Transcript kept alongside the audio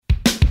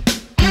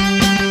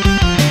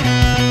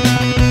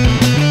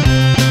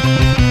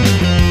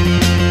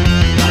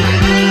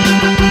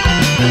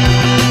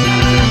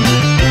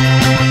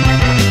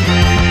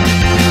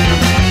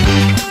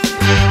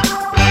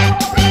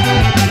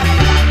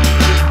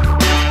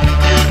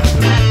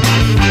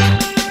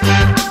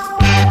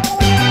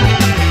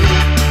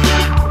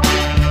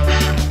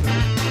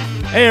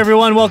Hey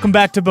everyone, welcome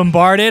back to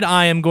Bombarded.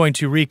 I am going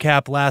to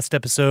recap last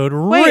episode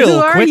real quick. Wait, who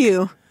are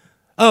you?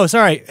 Oh,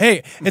 sorry.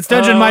 Hey, it's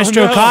Dungeon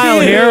Maestro Kyle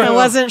here. I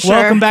wasn't sure.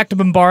 Welcome back to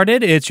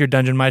Bombarded. It's your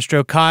Dungeon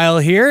Maestro Kyle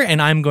here,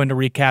 and I'm going to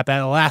recap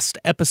that last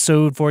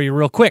episode for you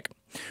real quick.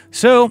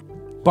 So,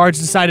 Bards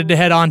decided to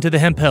head on to the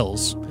Hemp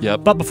Hills.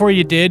 Yep. But before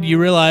you did, you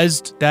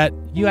realized that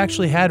you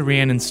actually had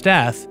Rhiannon's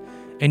staff,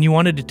 and you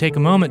wanted to take a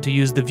moment to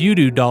use the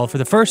Voodoo doll for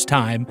the first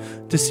time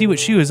to see what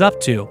she was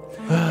up to.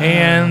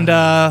 And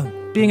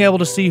being able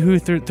to see who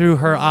through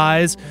her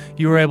eyes,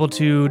 you were able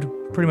to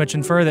pretty much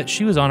infer that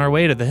she was on her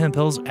way to the Hemp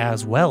Hills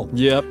as well.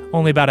 Yep.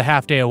 Only about a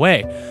half day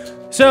away.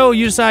 So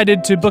you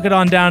decided to book it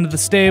on down to the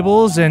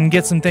stables and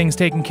get some things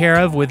taken care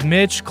of with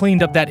Mitch,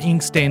 cleaned up that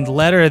ink-stained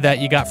letter that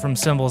you got from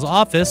Symbol's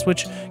office,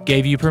 which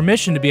gave you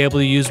permission to be able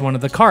to use one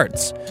of the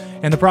carts.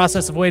 In the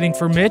process of waiting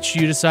for Mitch,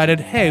 you decided,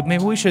 hey,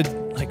 maybe we should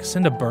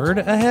send a bird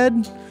ahead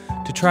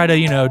to try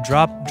to,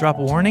 drop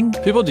a warning.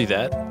 People do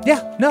that.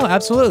 Yeah, no,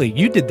 absolutely.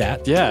 You did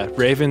that. Yeah,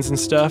 ravens and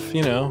stuff,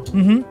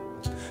 Mm-hmm.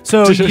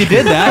 So you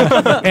did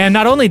that, and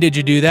not only did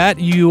you do that,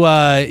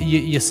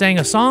 you sang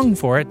a song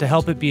for it to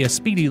help it be a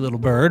speedy little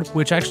bird,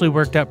 which actually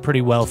worked out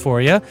pretty well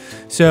for you.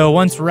 So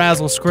once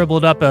Razzle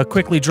scribbled up a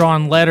quickly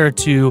drawn letter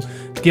to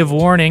give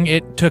warning,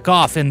 it took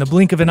off in the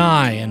blink of an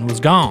eye and was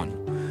gone.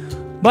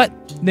 But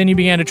then you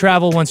began to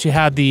travel once you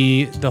had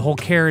the whole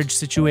carriage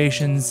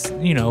situations,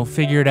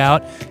 figured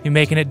out. You're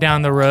making it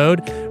down the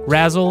road.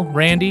 Razzle,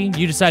 Randy,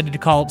 you decided to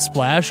call up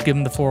Splash, give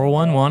him the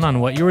 411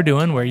 on what you were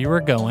doing, where you were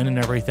going, and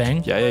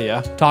everything.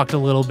 Yeah. Talked a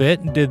little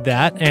bit, did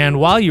that. And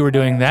while you were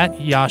doing that,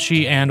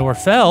 Yashi and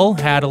Orfel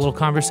had a little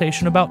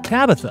conversation about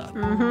Tabitha.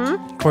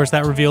 Mm-hmm. Of course,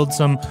 that revealed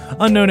some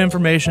unknown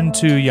information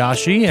to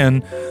Yashi,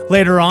 and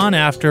later on,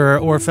 after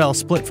Orfel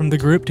split from the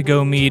group to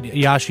go meet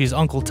Yashi's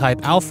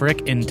uncle-type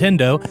Alfric in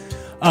Tendo,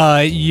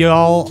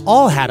 y'all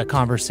all had a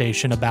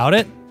conversation about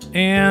it,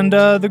 and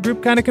the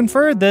group kind of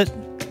conferred that,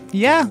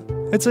 yeah,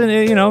 it's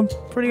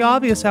pretty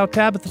obvious how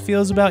Tabitha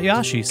feels about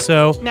Yashi.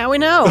 So now we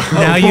know.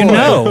 Now you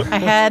know. I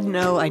had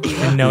no idea.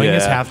 And knowing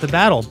is half the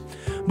battle.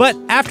 But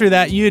after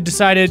that, you had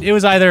decided, it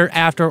was either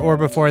after or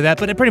before that,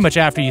 but pretty much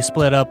after you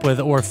split up with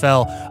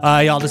Orfel,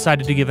 y'all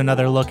decided to give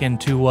another look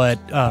into what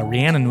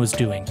Rhiannon was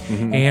doing.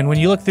 Mm-hmm. And when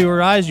you looked through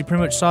her eyes, you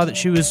pretty much saw that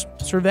she was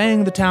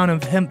surveying the town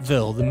of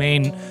Hempville,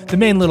 the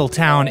main little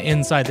town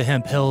inside the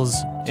Hemp Hills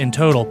in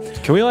total.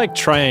 Can we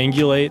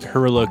triangulate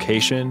her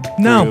location?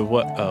 No.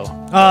 What?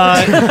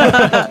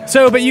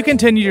 But you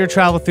continued your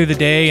travel through the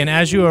day, and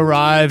as you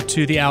arrived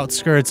to the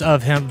outskirts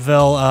of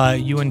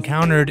Hempville, you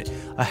encountered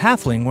a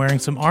halfling wearing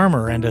some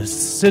armor and a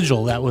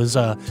sigil that was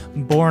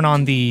borne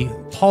on the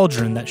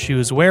pauldron that she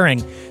was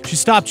wearing. She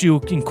stopped you,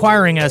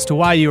 inquiring as to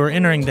why you were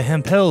entering the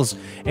Hemp Hills,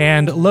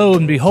 and lo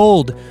and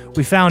behold,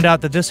 we found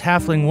out that this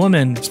halfling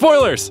woman...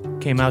 Spoilers!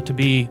 ...came out to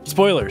be...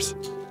 Spoilers!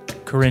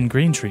 Corinne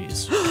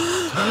Greentrees.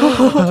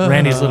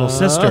 Randy's little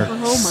sister. Oh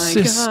my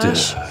sister.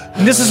 gosh.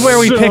 And this is where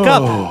we pick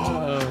up.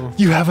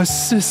 You have a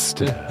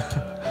sister.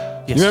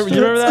 Yes. You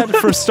remember that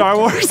from Star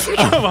Wars?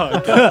 Come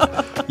on.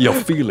 Your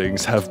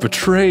feelings have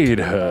betrayed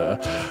her.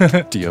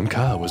 DM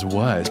Kyle was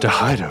wise to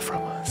hide her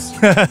from us.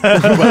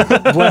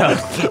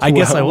 I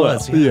guess I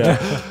was. Yeah.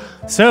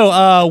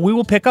 So we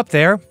will pick up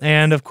there.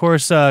 And of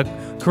course,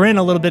 Corinne,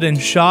 a little bit in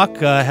shock,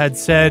 had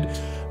said,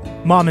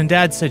 Mom and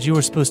Dad said you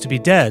were supposed to be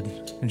dead.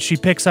 And she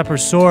picks up her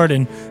sword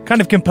and kind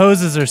of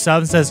composes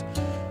herself and says,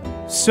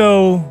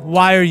 so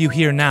why are you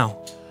here now?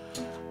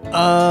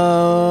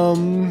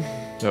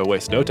 No,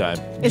 waste no time.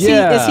 Is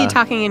he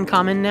talking in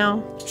common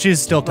now? She's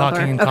still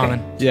talking in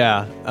common.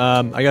 Yeah,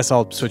 I guess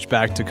I'll switch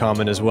back to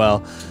common as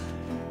well.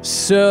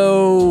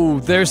 So,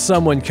 there's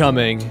someone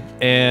coming,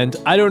 and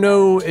I don't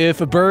know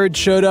if a bird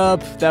showed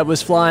up that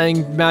was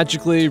flying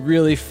magically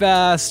really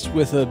fast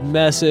with a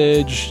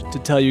message to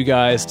tell you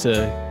guys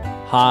to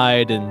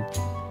hide and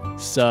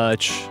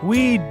such.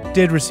 We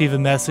did receive a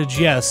message,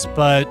 yes,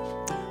 but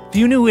if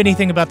you knew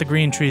anything about the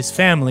Greentrees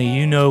family,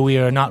 you know we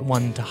are not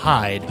one to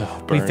hide.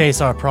 We face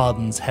our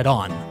problems head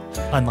on,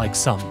 unlike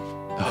some.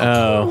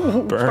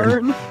 Oh,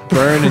 burn.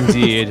 Burn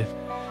indeed.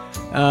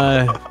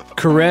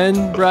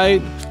 Corinne,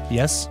 right?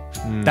 Yes,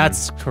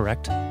 that's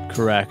correct.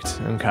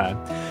 Correct, okay.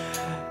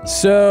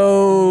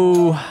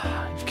 So,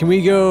 can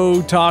we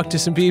go talk to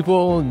some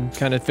people and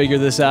kind of figure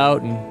this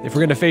out? And if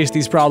we're going to face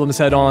these problems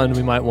head on,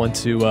 we might want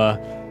to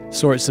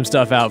sort some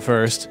stuff out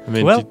first. I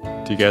mean, Well-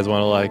 do you guys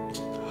want to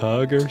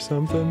hug or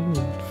something?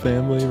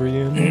 Family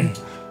reunion?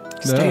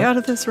 Stay out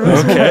of this room.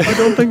 Okay. I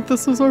don't think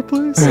this is our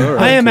place.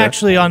 I am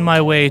actually on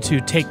my way to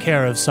take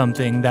care of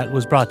something that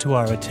was brought to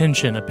our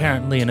attention.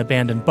 Apparently an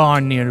abandoned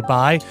barn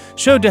nearby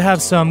showed to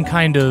have some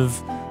kind of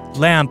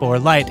lamp or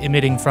light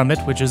emitting from it,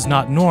 which is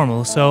not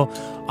normal, so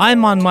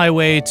I'm on my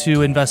way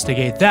to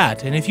investigate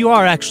that. And if you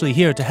are actually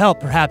here to help,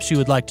 perhaps you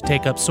would like to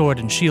take up sword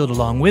and shield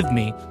along with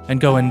me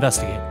and go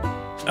investigate.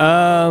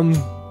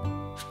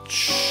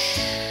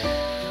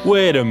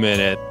 Wait a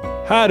minute.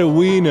 How do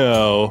we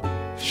know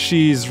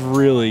she's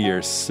really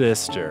your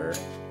sister?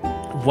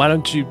 Why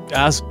don't you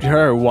ask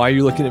her? Why are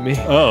you looking at me?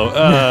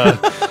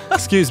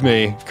 Excuse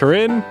me.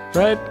 Corinne,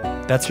 right?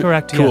 That's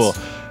correct, Cool. yes.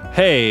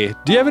 Hey,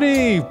 do you have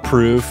any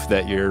proof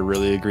that you're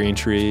really a green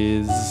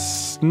tree?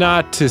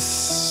 Not to...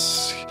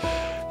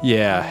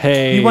 Yeah,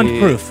 hey... You want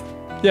proof.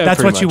 Yeah, That's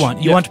pretty what you much.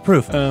 want. You want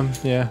proof.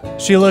 Yeah.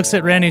 She looks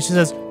at Randy and she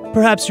says,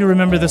 perhaps you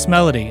remember this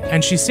melody.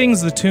 And she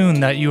sings the tune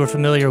that you were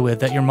familiar with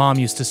that your mom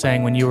used to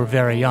sing when you were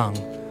very young.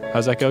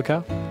 How's that go,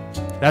 Cal?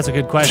 That's a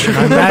good question.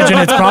 I imagine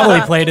it's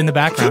probably played in the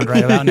background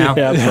right about now.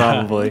 Yeah,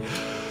 probably.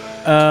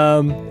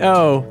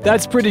 Oh,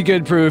 that's pretty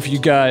good proof, you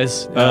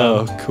guys.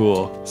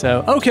 Cool.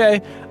 So,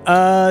 okay.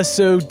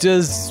 So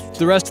does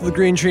the rest of the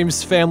Green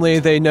Trees family,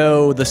 they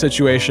know the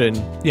situation?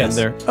 Yes.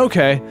 And they're,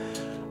 okay.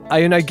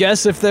 I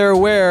guess if they're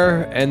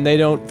aware and they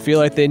don't feel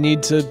like they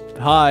need to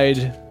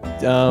hide.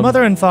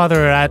 Mother and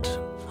father are at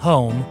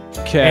home.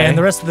 Okay. And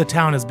the rest of the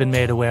town has been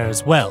made aware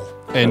as well.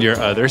 And your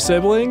other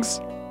siblings?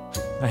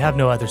 I have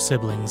no other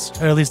siblings.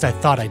 Or at least I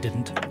thought I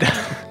didn't.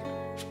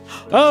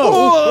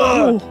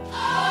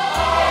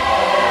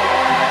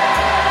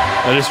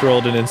 I just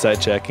rolled an insight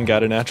check and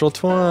got a natural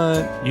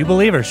 20. You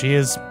believe her. She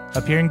is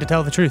appearing to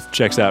tell the truth.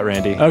 Checks out,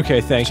 Randy.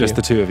 Okay, thank you. Just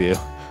the two of you.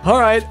 All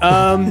right,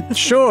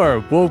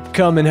 sure, we'll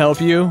come and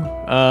help you.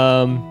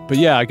 But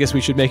yeah, I guess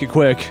we should make it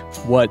quick.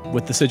 What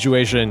with the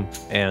situation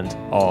and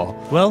all.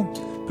 Well,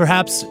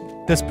 perhaps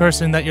this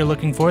person that you're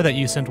looking for that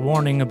you sent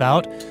warning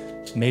about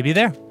may be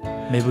there.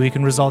 Maybe we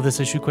can resolve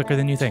this issue quicker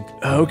than you think.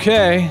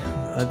 Okay,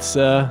 that's,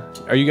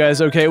 are you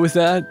guys okay with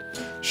that?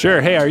 Sure.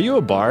 Hey, are you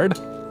a bard?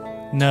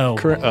 No.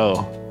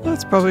 Oh.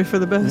 That's probably for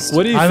the best.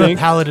 What do you I'm think?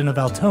 a paladin of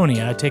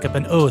Altonia. I take up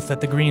an oath that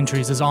the Green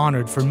Trees is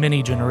honored for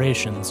many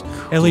generations.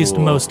 At least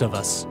Cool. most of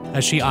us.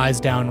 As she eyes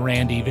down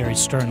Randy very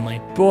sternly.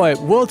 Boy,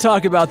 we'll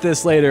talk about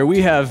this later. We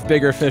have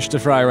bigger fish to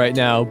fry right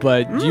now,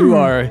 but you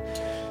are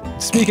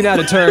speaking out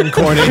of turn,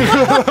 corny.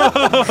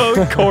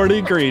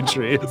 Corny green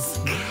trees.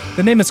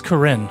 The name is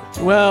Corinne.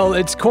 Well,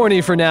 it's corny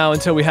for now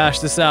until we hash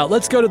this out.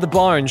 Let's go to the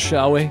barn,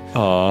 shall we?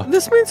 Aw.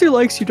 This means he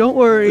likes you, don't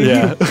worry.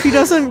 Yeah. He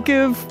doesn't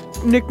give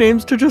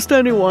nicknames to just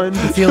anyone.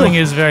 The feeling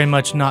is very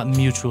much not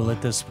mutual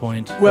at this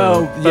point.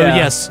 Well, But yeah.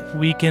 yes,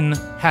 we can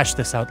hash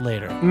this out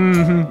later.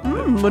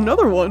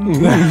 Another one.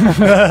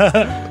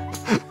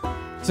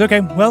 It's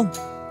okay. Well,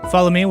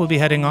 follow me. We'll be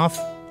heading off.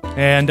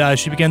 And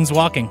she begins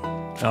walking.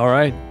 All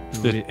right.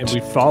 And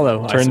we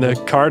follow. I Turn the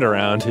suppose. cart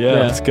around. Yeah, Yeah.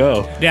 let's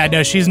go. Yeah,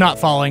 no, she's not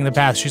following the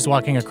path. She's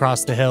walking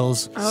across the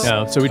hills.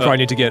 No, so we probably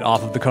need to get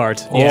off of the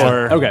cart. Yeah.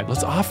 Or Okay.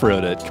 let's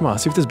off-road it. Come on,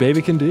 see what this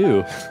baby can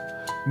do.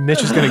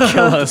 Mitch is gonna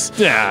kill us.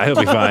 Yeah, he'll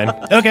be fine.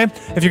 Okay,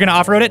 if you're going to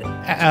off-road it,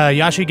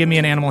 Yashi, give me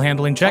an animal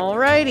handling check.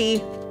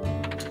 Alrighty.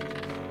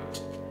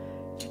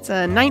 It's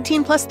a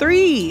 19 plus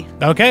 3.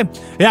 Okay.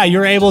 Yeah,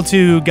 you're able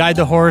to guide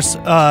the horse.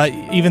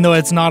 Even though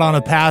it's not on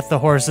a path, the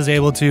horse is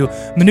able to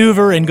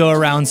maneuver and go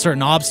around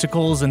certain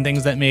obstacles and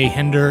things that may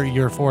hinder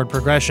your forward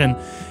progression.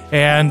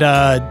 And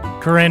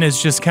Corinne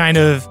is just kind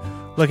of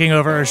looking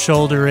over her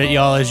shoulder at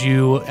y'all as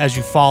you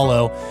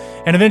follow.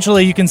 And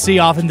eventually you can see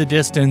off in the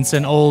distance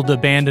an old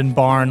abandoned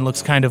barn,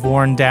 looks kind of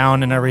worn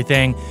down and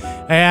everything.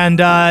 And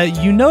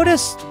you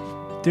notice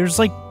there's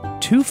like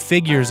two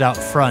figures out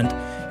front.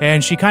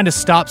 And she kind of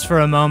stops for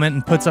a moment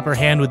and puts up her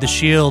hand with the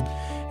shield.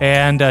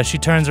 And she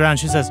turns around and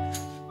she says,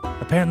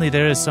 apparently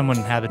there is someone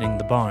inhabiting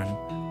the barn.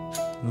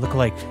 They look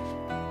like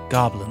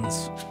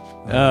goblins.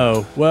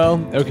 Oh,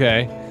 well,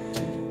 okay.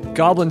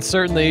 Goblins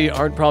certainly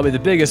aren't probably the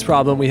biggest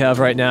problem we have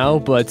right now,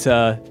 but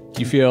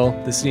you feel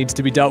this needs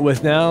to be dealt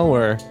with now,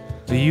 or?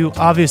 You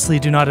obviously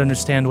do not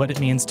understand what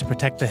it means to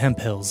protect the hemp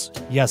hills.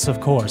 Yes,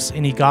 of course,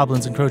 any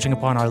goblins encroaching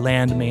upon our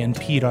land may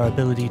impede our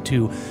ability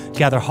to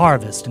gather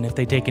harvest, and if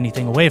they take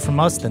anything away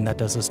from us, then that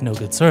does us no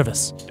good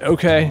service.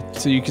 Okay,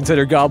 so you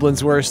consider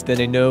goblins worse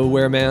than a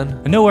nowhere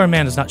man? A nowhere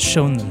man has not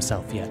shown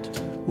themselves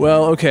yet.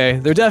 Well, okay,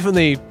 they're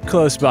definitely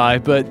close by,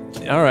 but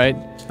all right.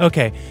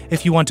 Okay,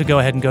 if you want to go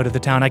ahead and go to the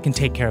town, I can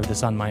take care of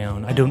this on my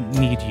own. I don't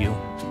need you.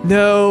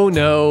 No.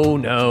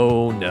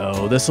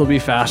 This will be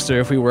faster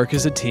if we work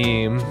as a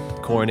team.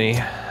 Corny.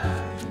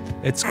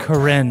 It's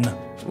Corinne,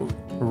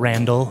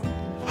 Randall.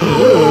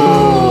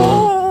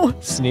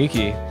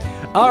 Sneaky.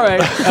 All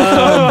right.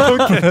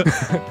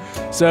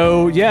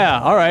 So,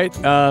 yeah, all right.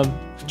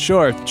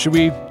 Sure. Should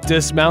we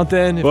dismount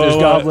then if there's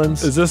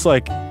goblins? Is this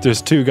like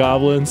there's two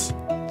goblins?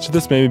 Should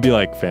this maybe be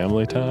like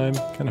family time?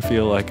 Kind of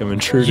feel like I'm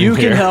intruding You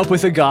here. can help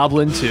with a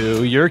goblin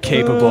too. You're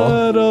capable.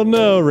 I don't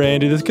know,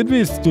 Randy. This could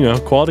be,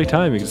 quality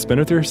time you can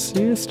spend with your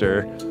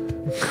sister.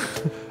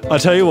 I'll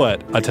tell you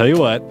what.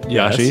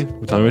 Yes.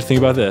 Yashi, tell me what you think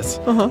about this.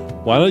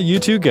 Why don't you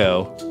two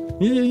go?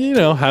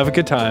 Have a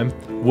good time.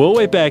 We'll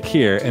wait back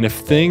here, and if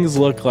things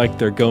look like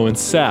they're going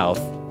south,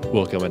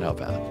 we'll come and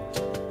help out.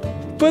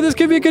 But this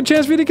could be a good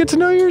chance for you to get to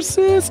know your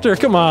sister.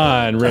 Come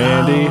on,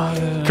 Randy.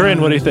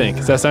 Corinne, what do you think?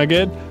 Does that sound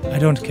good? I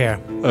don't care.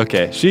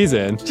 Okay, she's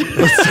in.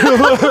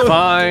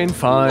 Fine.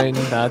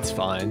 That's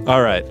fine.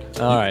 All right.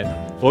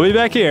 We'll be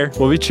back here.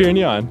 We'll be cheering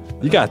you on.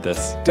 You got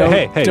this.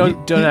 Hey,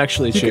 don't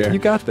actually cheer. You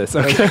got this.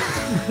 Okay.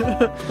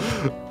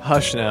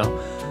 Hush now.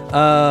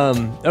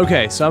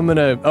 Okay, so I'm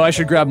gonna. Oh, I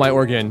should grab my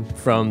organ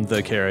from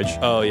the carriage.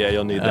 Oh yeah,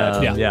 you'll need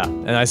that. Yeah.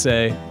 And I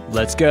say,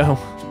 let's go.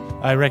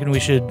 I reckon we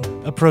should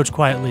approach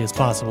quietly as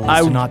possible,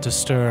 as to not to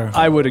stir.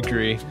 I would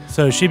agree.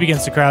 So she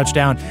begins to crouch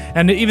down,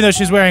 and even though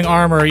she's wearing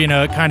armor, it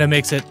kind of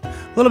makes it a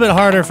little bit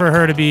harder for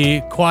her to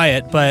be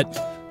quiet,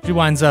 but she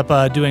winds up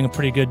doing a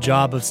pretty good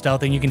job of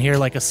stealthing. You can hear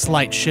like a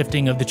slight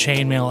shifting of the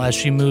chainmail as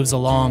she moves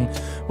along.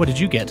 What did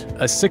you get?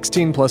 A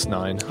 16 plus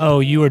 9. Oh,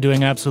 you are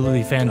doing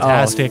absolutely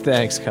fantastic. Oh,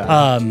 thanks,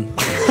 Kyle.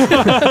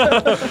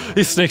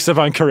 He sneaks up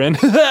on Corinne.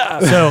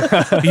 So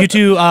you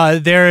two,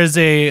 there is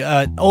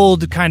a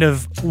old kind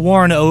of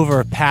worn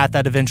over path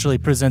that eventually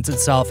presents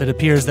itself. It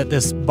appears that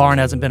this barn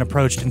hasn't been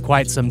approached in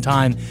quite some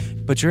time,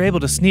 but you're able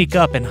to sneak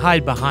up and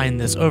hide behind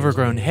this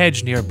overgrown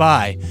hedge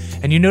nearby.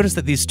 And you notice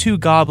that these two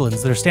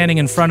goblins, they're standing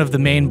in front of the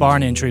main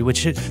barn entry,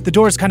 which the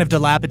door is kind of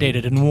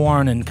dilapidated and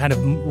worn and kind of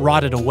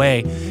rotted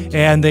away.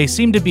 And they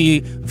seem to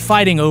be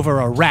fighting over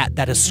a rat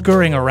that is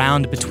scurrying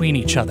around between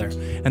each other.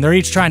 And they're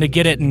each trying to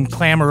get it and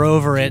clamber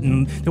over it,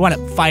 and they wind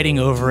up fighting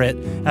over it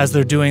as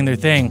they're doing their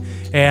thing.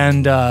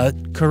 And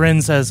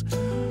Corinne says,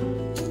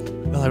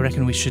 well, I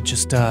reckon we should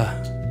just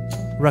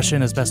rush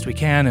in as best we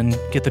can and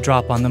get the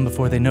drop on them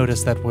before they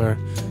notice that we're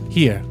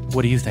here.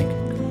 What do you think?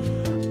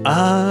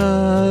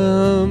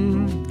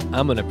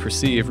 I'm gonna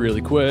perceive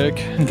really quick.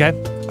 Okay.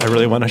 I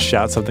really want to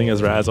shout something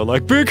as Raz. I'm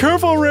like, be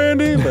careful,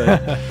 Randy.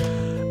 But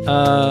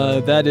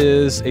That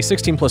is a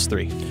 16 plus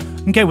 3.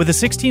 Okay, with a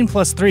 16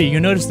 plus 3, you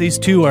notice these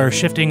two are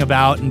shifting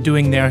about and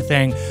doing their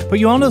thing, but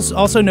you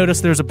also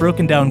notice there's a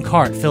broken down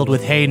cart filled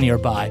with hay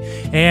nearby,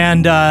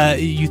 and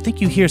you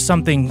think you hear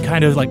something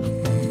kind of like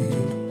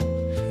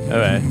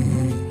Okay.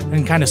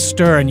 and kind of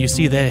stir, and you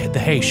see the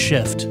hay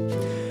shift.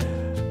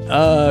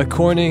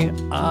 Corny,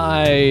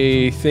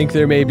 I think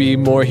there may be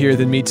more here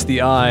than meets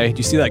the eye. Do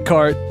you see that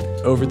cart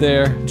over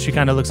there? She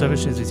kind of looks over,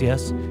 she says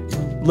yes.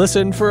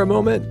 Listen for a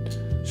moment.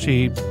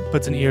 She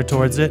puts an ear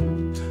towards it.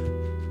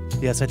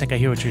 Yes, I think I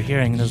hear what you're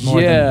hearing. There's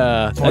more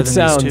Yeah, than that than these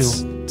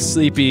sounds two.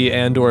 sleepy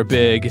and or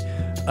big. we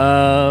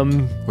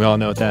all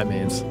know what that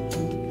means.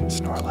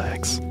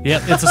 Snorlax.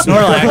 Yep, it's a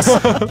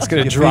Snorlax. It's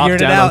gonna You drop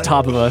figured it down on out.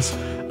 top of us.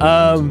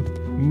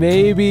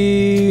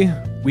 Maybe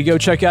we go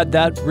check out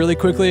that really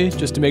quickly,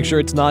 just to make sure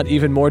it's not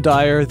even more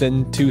dire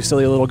than two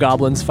silly little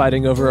goblins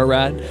fighting over a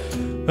rat.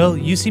 Well,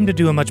 you seem to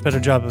do a much better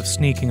job of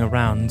sneaking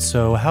around,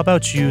 so how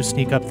about you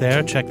sneak up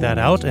there, check that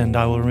out, and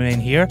I will remain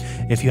here.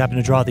 If you happen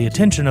to draw the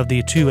attention of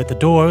the two at the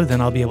door,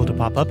 then I'll be able to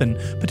pop up and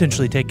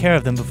potentially take care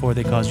of them before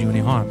they cause you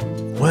any harm.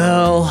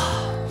 Well,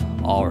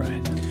 all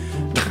right.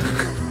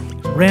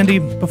 Randy,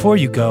 before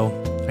you go,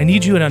 I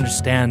need you to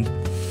understand,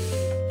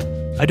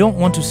 I don't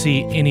want to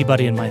see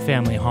anybody in my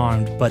family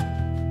harmed, but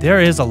there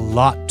is a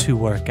lot to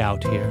work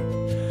out here.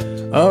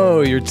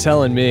 Oh, you're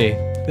telling me.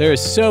 There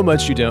is so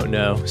much you don't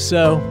know.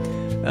 So,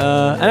 and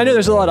I know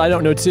there's a lot I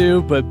don't know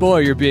too, but boy,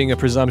 you're being a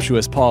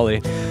presumptuous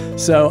Polly.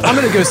 So I'm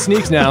gonna go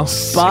sneak now.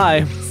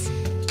 Bye.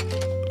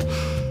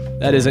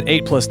 That is an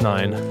 8 plus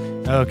 9.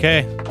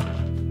 Okay.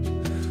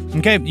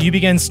 Okay, you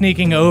begin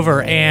sneaking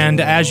over, and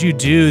as you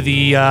do,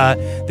 the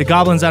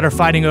goblins that are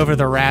fighting over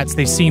the rats,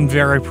 they seem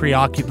very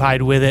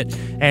preoccupied with it,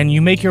 and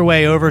you make your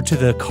way over to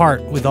the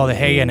cart with all the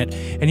hay in it,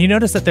 and you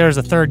notice that there's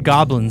a third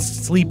goblin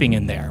sleeping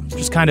in there,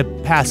 just kind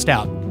of passed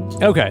out.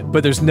 Okay,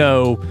 but there's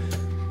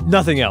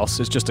nothing else.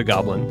 It's just a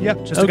goblin. Yep,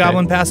 just a Okay.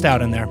 goblin passed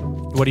out in there.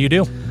 What do you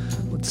do?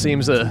 It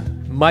seems a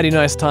mighty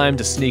nice time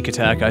to sneak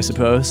attack, I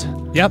suppose.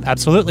 Yep,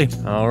 absolutely.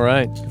 All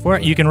right. For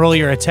it, you can roll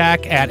your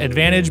attack at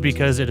advantage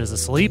because it is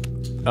asleep.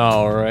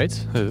 All right.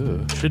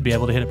 Ooh. Should be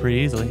able to hit it pretty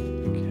easily.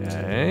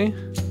 Okay.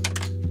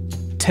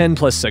 10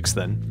 plus 6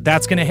 then.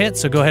 That's going to hit,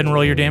 so go ahead and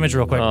roll your damage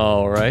real quick.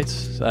 All right.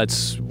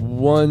 That's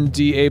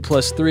 1d8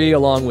 plus 3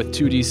 along with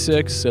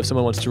 2d6. So if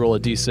someone wants to roll a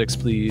d6,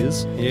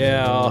 please.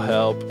 Yeah, I'll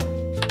help.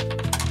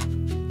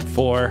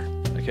 4.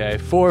 Okay.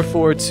 4,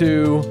 4,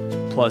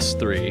 2 plus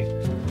 3.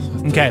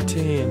 Okay.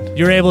 13.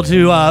 You're able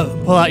to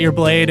pull out your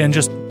blade and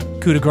just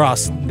coup de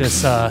grace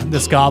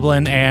this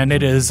goblin, and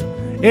it is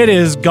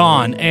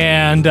gone.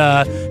 And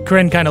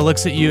Corinne kind of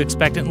looks at you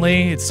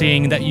expectantly,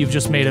 seeing that you've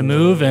just made a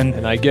move, and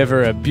And I give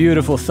her a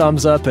beautiful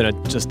thumbs up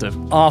and just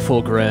an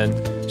awful grin.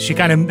 she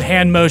kind of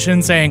hand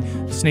motions, saying,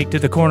 "Sneak to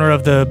the corner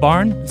of the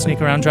barn,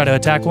 sneak around, try to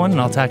attack one,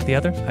 and I'll attack the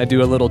other." I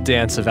do a little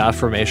dance of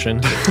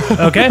affirmation.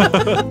 Okay.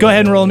 Go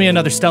ahead and roll me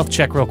another stealth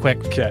check real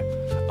quick. Okay.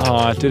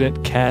 I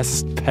didn't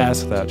pass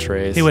without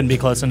trace. He wouldn't be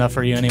close enough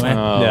for you anyway.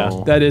 Oh.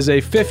 Yeah. That is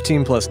a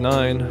 15 plus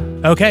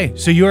 9. Okay,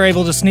 so you are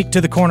able to sneak to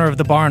the corner of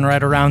the barn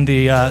right around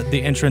the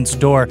entrance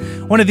door.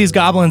 One of these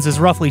goblins is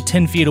roughly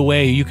 10 feet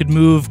away. You could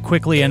move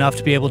quickly enough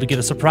to be able to get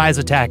a surprise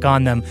attack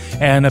on them,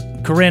 and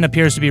Corinne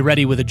appears to be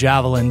ready with a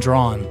javelin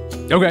drawn.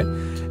 Okay.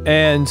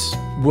 And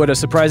would a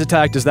surprise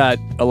attack, does that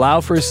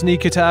allow for a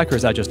sneak attack, or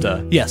is that just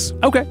a... Yes.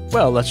 Okay.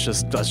 Well, let's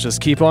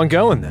just keep on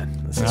going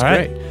then. This is All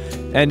right. great.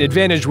 And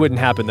advantage wouldn't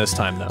happen this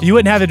time, though. You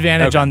wouldn't have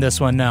advantage Okay. on this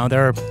one, no.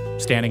 They're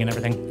standing and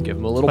everything. Give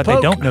them a little But poke.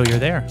 they don't know you're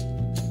there.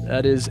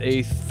 That is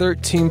a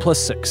 13 plus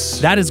 6.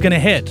 That is going to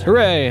hit.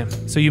 Hooray.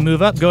 So you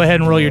move up, go ahead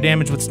and roll your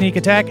damage with sneak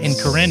attack, and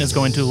Corinne is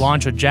going to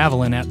launch a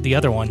javelin at the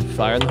other one.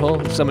 Fire in the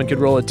hole. If someone could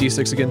roll a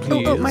d6 again,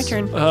 please. Oh, my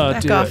turn. Oh,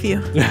 Back do off it. you.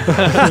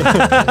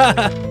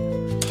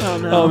 Oh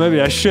no. Oh,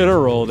 maybe I should have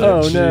rolled it.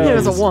 Oh, no. It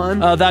was a 1.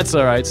 That's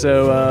all right.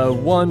 So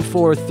 1,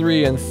 4,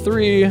 3, and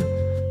 3.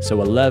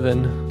 So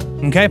 11.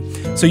 Okay,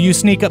 so you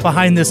sneak up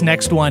behind this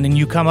next one, and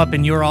you come up,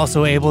 and you're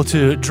also able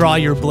to draw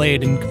your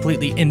blade and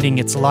completely ending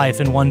its life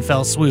in one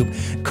fell swoop.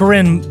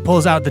 Corinne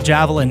pulls out the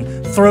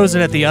javelin, throws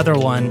it at the other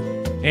one,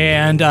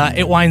 and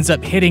it winds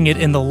up hitting it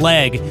in the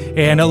leg,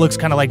 and it looks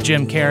kind of like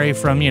Jim Carrey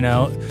from,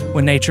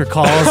 When Nature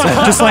Calls,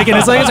 just like in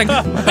his leg, it's like,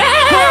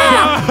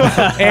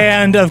 "Ah!"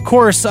 And of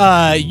course,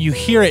 you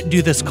hear it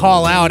do this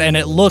call out, and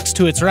it looks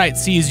to its right,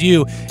 sees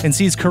you, and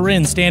sees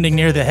Corinne standing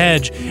near the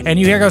hedge, and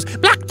you hear it goes,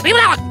 "Block,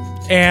 block."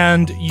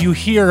 And you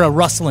hear a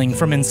rustling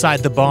from inside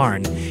the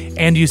barn,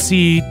 and you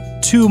see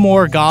 2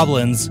 more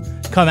goblins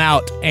come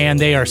out, and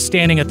they are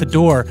standing at the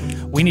door.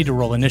 We need to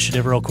roll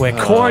initiative real quick.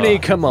 Corny,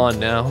 come on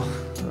now.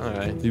 All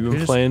right. You've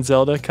been playing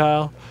Zelda,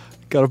 Kyle?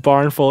 Got a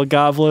barn full of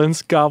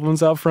goblins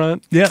out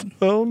front? Yep.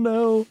 Oh,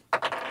 no.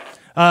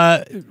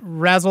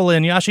 Razzle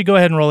and Yashi, go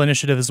ahead and roll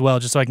initiative as well,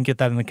 just so I can get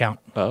that in the count.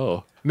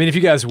 Oh. I mean, if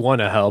you guys want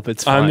to help,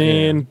 it's fine. I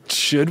mean,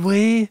 should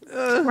we?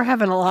 We're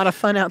having a lot of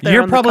fun out there.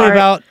 You're on the probably cart.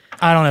 about,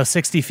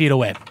 60 feet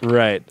away.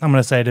 Right. I'm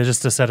going to say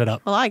just to set it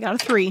up. Well, I got a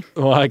 3.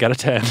 Well, I got a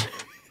 10.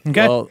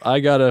 Okay. Well, I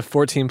got a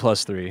 14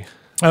 plus 3.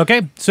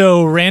 Okay.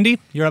 So, Randy,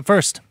 you're up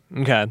first.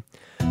 Okay.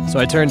 So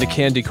I turn to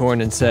Candy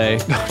Corn and say,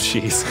 Oh,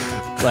 jeez.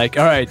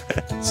 all right,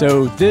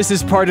 so this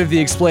is part of the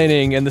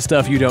explaining and the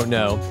stuff you don't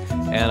know.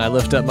 And I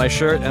lift up my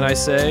shirt and I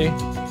say,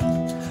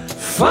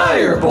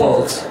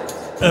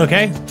 Firebolt!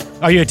 Okay.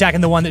 Are you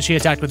attacking the one that she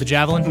attacked with the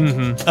javelin?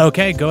 Mm-hmm.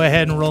 Okay. Go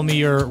ahead and roll me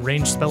your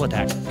ranged spell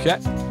attack. Okay.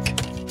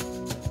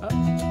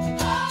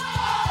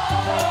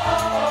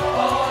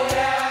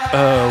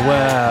 Oh,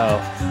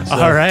 wow.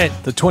 All right.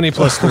 The 20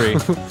 plus 3.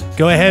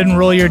 Go ahead and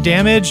roll your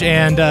damage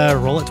and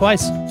roll it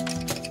twice.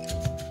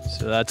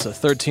 So that's a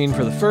 13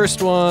 for the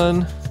first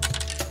one.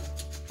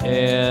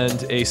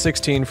 And a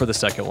 16 for the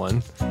second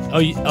one.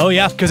 Oh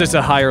yeah. Because it's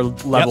a higher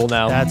level Yep,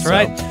 now. That's so-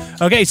 right.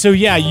 Okay, so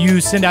yeah, you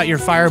send out your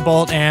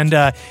firebolt, and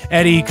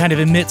Eddie kind of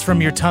emits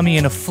from your tummy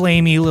in a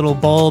flamey little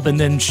bulb, and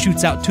then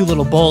shoots out 2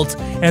 little bolts,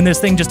 and this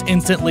thing just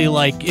instantly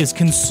is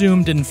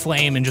consumed in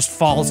flame and just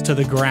falls to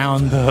the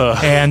ground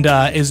and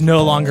is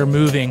no longer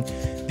moving.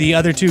 The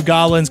other 2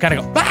 goblins kind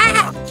of go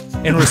 "Ah!"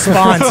 in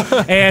response,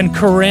 and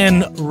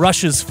Corinne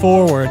rushes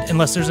forward.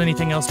 Unless there's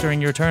anything else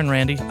during your turn,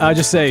 Randy. I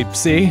just say,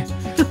 see?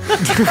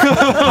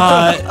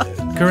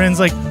 Corinne's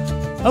like,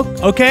 oh,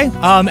 okay.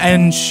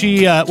 And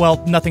she,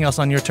 nothing else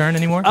on your turn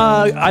anymore?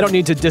 I don't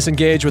need to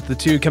disengage with the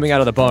 2 coming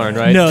out of the barn,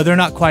 right? No, they're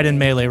not quite in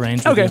melee range.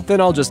 with Okay, you.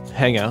 then I'll just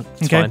hang out.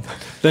 It's Okay. fine.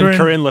 Then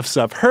Corinne lifts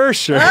up her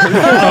shirt.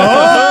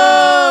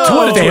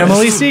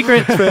 Family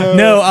secret.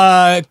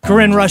 No,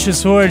 Corinne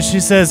rushes forward. She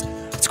says,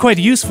 it's quite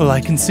useful,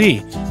 I can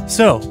see.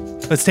 So,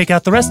 let's take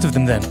out the rest of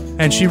them then.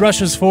 And she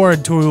rushes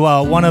forward to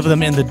one of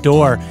them in the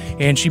door,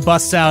 and she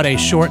busts out a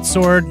short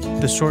sword,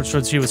 the short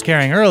sword she was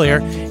carrying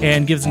earlier,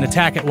 and gives an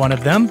attack at one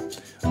of them.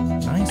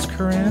 Nice,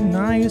 Corinne,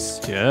 nice.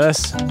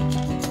 Yes.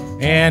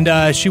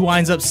 And she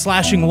winds up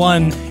slashing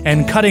one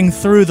and cutting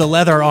through the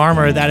leather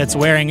armor that it's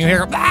wearing. You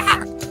hear her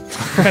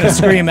kind of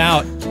scream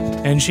out.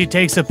 And she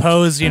takes a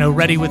pose,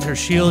 ready with her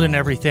shield and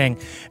everything.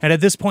 And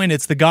at this point,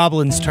 it's the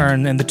goblin's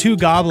turn. And the 2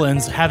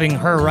 goblins, having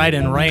her right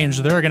in range,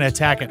 they're going to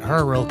attack at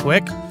her real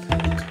quick.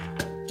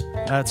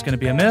 That's going to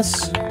be a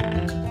miss.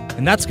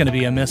 And that's going to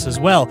be a miss as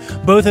well.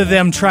 Both of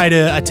them try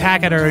to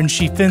attack at her, and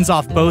she fends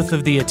off both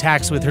of the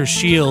attacks with her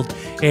shield.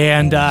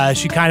 And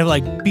she kind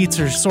of beats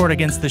her sword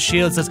against the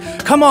shield, says,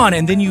 come on!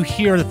 And then you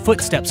hear the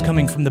footsteps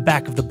coming from the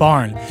back of the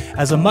barn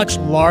as a much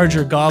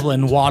larger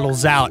goblin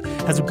waddles out,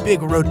 has a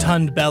big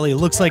rotund belly,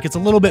 looks like it's a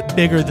little bit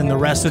bigger than the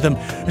rest of them.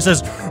 It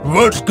says,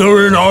 what's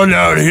going on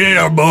out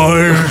here,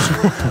 boys?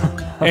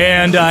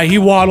 And he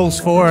waddles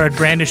forward,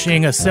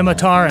 brandishing a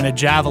scimitar and a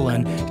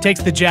javelin. He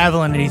takes the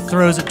javelin and he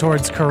throws it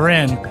towards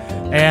Corinne.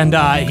 And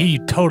he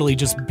totally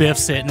just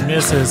biffs it and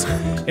misses.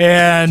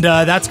 And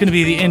that's going to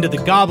be the end of the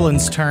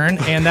goblin's turn.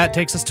 And that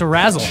takes us to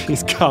Razzle.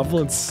 These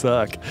goblins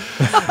suck.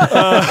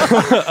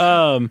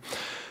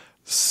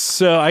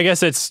 So I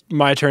guess it's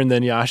my turn,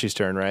 then Yashi's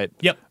turn, right?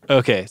 Yep.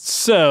 Okay,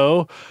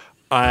 so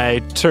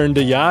I turn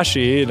to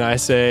Yashi and I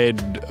say,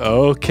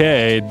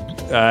 okay,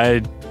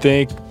 I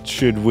think,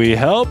 should we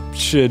help?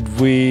 Should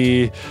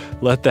we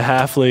let the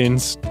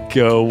halflings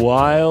go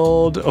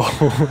wild?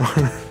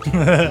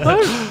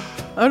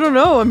 I don't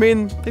know. I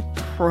mean, they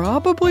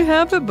probably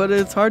have it, but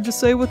it's hard to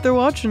say what they're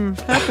watching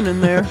happening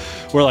there.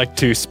 We're like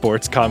 2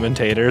 sports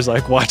commentators,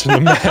 watching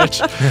the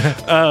match.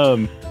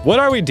 What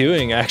are we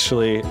doing,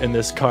 actually, in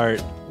this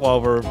cart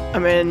while we're... I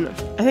mean,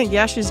 I think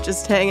Yashi's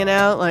just hanging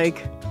out,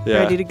 Yeah.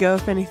 ready to go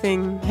if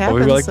anything Are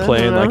happens. we I don't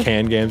playing know.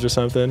 hand games or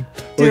something?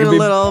 Doing Or a we could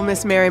little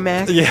Miss Mary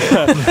Mac.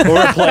 Yeah, or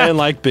we're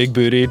playing Big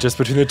Booty just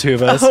between the 2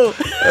 of us. Oh,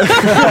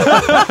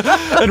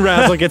 And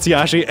Razzle gets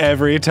Yashi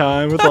every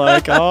time with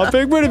oh,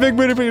 big booty, big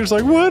booty. But you're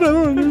just what? I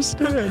don't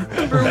understand.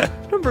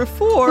 number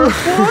 4.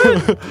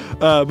 What?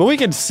 But we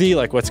can see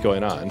what's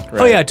going on. Right?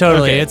 Oh, yeah,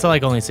 totally. Okay. It's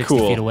only 60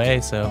 Cool. feet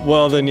away, so...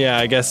 Well, then, yeah,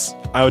 I guess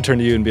I would turn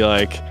to you and be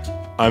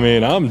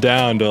I'm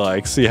down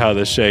to see how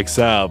this shakes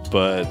out,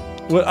 but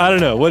What? I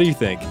don't know. What do you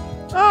think?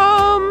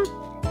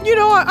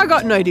 I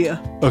got an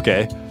idea.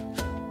 Okay.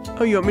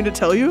 Oh, you want me to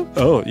tell you?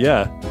 Oh,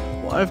 yeah.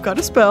 Well, I've got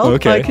a spell.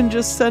 Okay. I can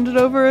just send it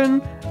over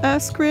and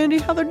ask Randy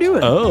how they're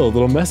doing. Oh, a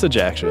little message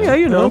action. Yeah,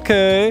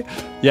 Okay.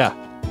 Yeah.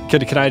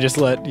 Can I just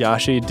let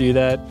Yashi do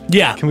that?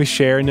 Yeah. Can we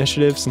share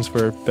initiative since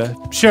we're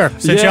Sure.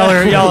 Since Yeah.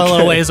 y'all are a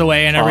little ways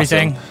away and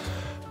everything.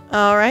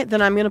 All right,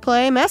 then I'm going to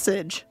play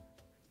message.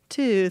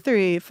 2,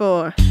 3,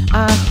 4.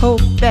 I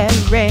hope that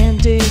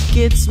Randy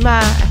gets my.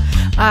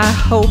 I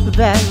hope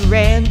that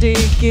Randy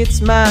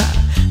gets my.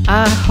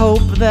 I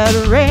hope that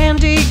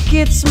Randy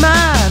gets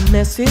my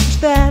message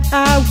that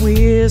I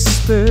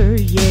whisper,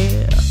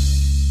 yeah.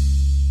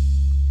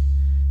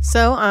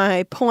 So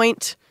I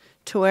point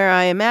to where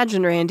I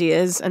imagine Randy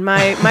is, and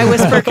my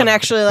whisper can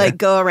actually like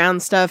go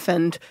around stuff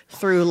and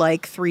through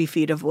like 3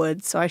 feet of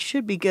wood, so I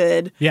should be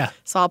good. Yeah.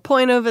 So I'll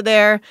point over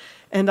there,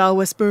 and I'll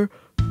whisper,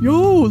 "Yo,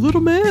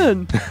 little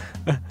man."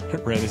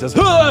 Randy says,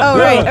 Oh, right, all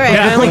right.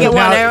 Yeah. I only get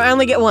one. Now- I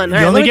only get one. All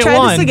You right, only let me get try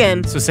one. this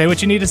again. So say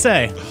what you need to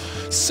say.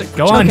 Sick.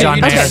 Go on, John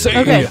Mayer.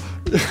 Okay.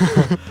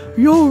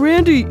 Yo,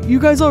 Randy, you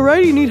guys all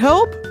right? You need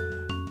help?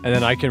 And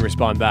then I can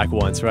respond back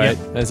once, right?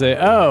 And say,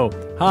 "Oh,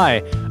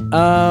 hi.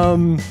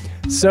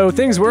 So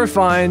things were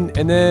fine,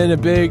 and then a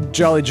big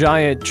jolly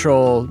giant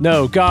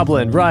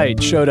goblin,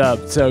 right, showed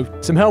up. So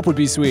some help would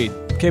be sweet.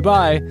 Okay,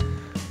 bye."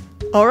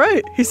 All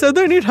right. He said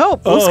they need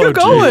help. Let's Oh, get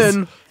going.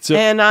 geez. So-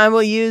 And I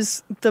will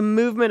use the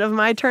movement of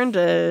my turn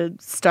to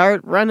start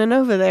running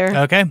over there.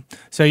 Okay.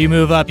 So you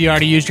move up. You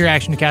already used your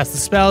action to cast the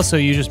spell, so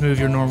you just move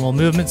your normal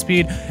movement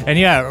speed. And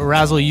yeah,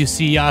 Razzle, you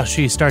see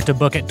Yashi start to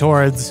book it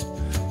towards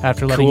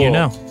after letting you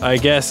know. I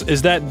guess,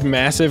 is that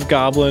massive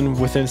goblin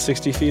within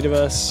 60 feet of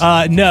us?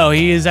 No,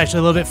 he is actually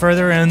a little bit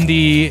further in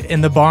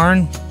the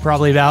barn,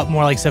 probably about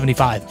more like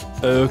 75.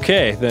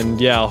 Okay, then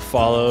yeah, I'll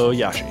follow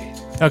Yashi.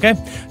 Okay,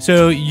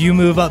 so you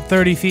move up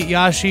 30 feet,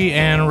 Yashi,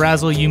 and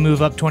Razzle, you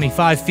move up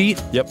 25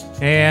 feet. Yep.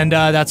 And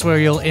that's where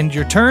you'll end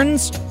your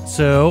turns.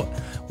 So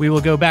we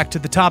will go back to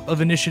the top of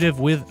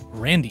initiative with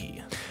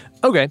Randy.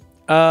 Okay.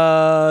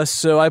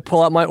 So I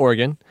pull out my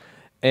organ,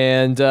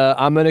 and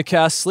I'm gonna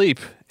cast sleep,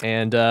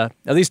 and at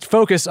least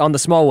focus on the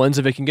small ones.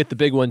 If it can get the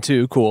big one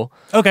too, cool.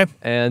 Okay.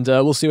 And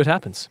we'll see what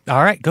happens.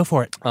 All right, go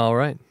for it. All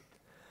right.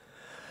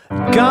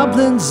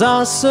 Goblins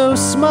are so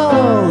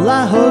small,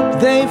 I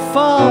hope they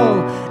fall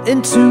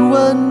into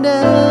a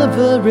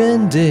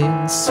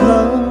never-ending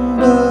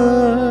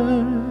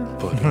slumber.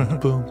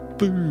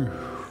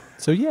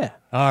 So yeah.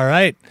 All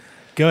right.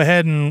 Go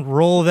ahead and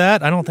roll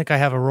that. I don't think I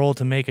have a roll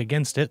to make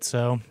against it,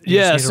 so you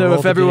Yeah, just need to so roll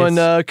if the everyone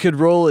d8s. could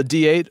roll a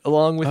d8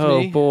 along with Oh,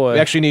 me. boy. We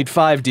actually need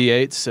 5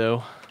 d8s,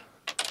 so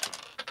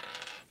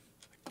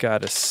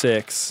Got a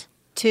 6.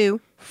 2.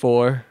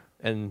 4,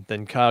 and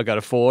then Kyle got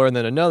a 4, and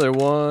then another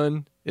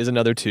one is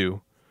another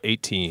 2.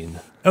 18.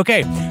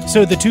 Okay,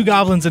 so the two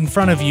goblins in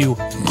front of you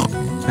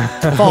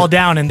fall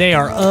down and they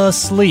are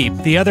asleep.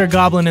 The other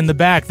goblin in the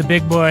back, the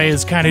big boy,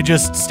 is kind of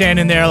just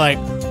standing there like,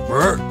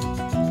 "Brr."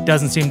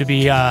 Doesn't seem to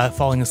be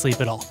falling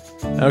asleep at all.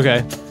 Okay.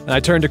 And I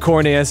turn to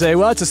Corny and say,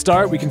 well, it's a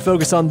start. We can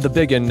focus on the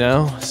big one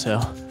now, so.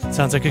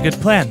 Sounds like a good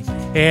plan.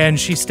 And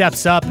she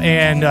steps up,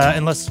 and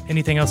unless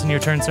anything else in your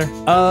turn, sir,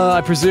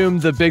 I presume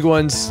the big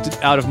one's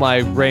out of my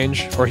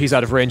range, or he's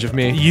out of range of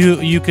me.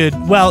 you could.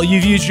 Well,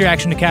 you've used your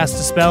action to cast a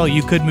spell.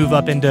 You could move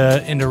up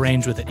into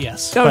range with it.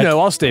 Yes. Oh, But no,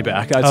 I'll stay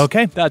back.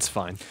 Okay. That's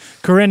fine.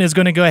 Corinne is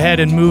going to go ahead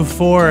and move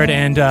forward,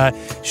 and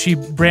she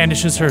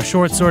brandishes her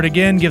short sword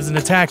again, gives an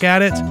attack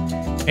at it,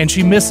 and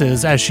she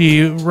misses as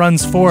she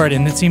runs forward.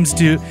 And it seems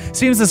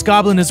this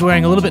goblin is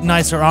wearing a little bit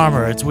nicer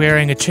armor. It's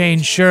wearing a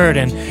chain shirt,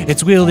 and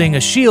it's wielding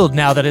a shield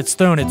now that it's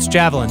thrown its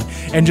javelin,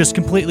 and just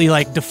completely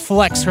like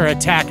deflects her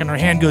attack, and her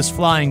hand goes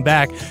flying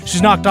back.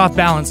 She's knocked off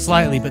balance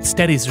slightly, but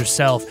steadies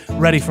herself,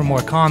 ready for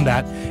more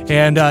combat.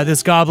 And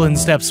this goblin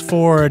steps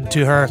forward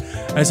to her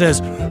and says,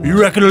 "You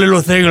reckon a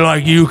little thing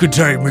like you could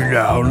take me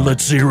down?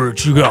 Let's see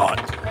what you got."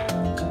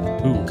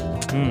 Ooh.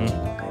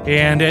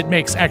 And it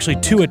makes actually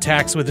 2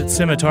 attacks with its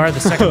scimitar.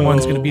 The second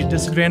one's going to be a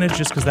disadvantage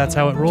just because that's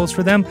how it rolls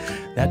for them.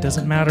 That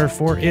doesn't matter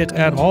for it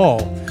at all.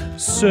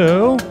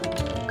 So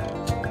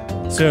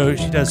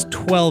she does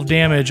 12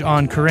 damage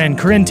on Corinne.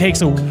 Corinne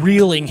takes a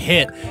reeling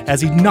hit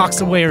as he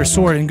knocks away her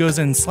sword and goes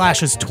in and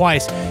slashes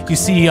twice. You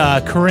see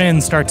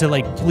Corinne start to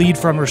like bleed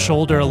from her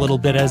shoulder a little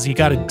bit as he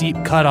got a deep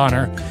cut on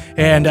her.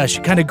 And she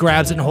kind of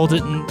grabs it and holds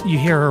it, and you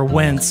hear her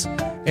wince.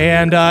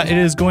 And it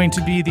is going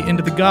to be the end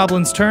of the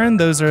goblin's turn.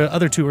 Those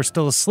other 2 are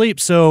still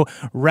asleep. So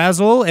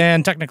Razzle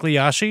and technically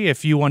Yashi,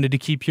 if you wanted to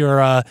keep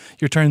your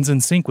turns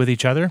in sync with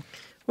each other.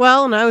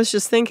 Well, and I was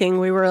just thinking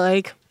we were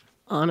like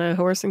on a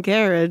horse and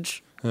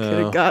carriage. Could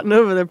have gotten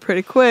over there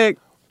pretty quick,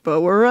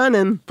 but we're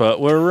running. But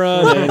we're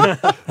running.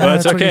 But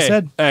That's it's what you okay.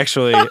 said.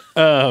 Actually,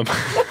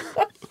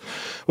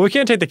 we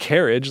can't take the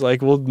carriage.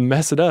 Like, we'll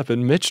mess it up.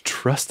 And Mitch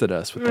trusted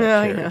us with that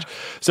Yeah, carriage.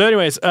 So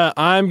anyways,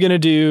 I'm going to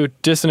do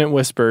Dissonant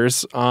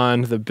Whispers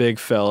on the big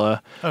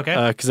fella.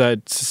 Okay. Because I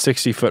had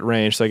 60-foot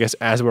range. So I guess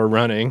as we're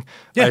running,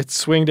 Yeah. I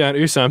swing down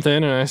to something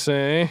and I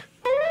say...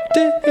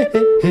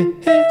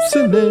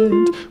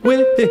 Dissonant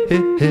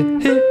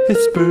Whispers.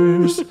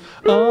 whispers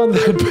on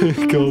that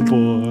big old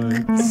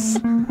voice.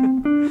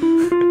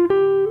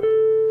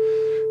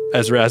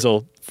 As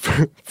Razzle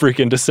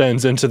freaking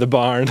descends into the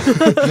barn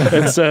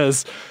and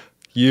says,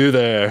 "You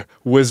there,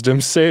 wisdom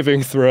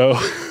saving throw."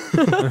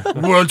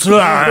 What's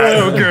that?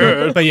 Oh,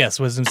 good. But yes,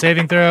 wisdom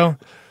saving throw.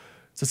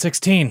 It's a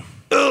 16.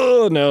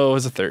 Oh, no, it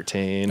was a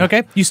 13.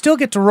 Okay, you still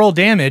get to roll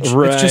damage. It's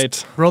Right.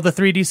 just roll the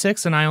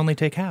 3d6, and I only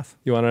take half.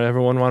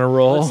 Everyone want to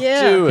roll?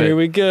 Yeah. do it. Here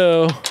we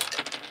go.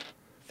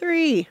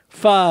 3.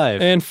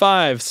 5. And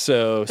 5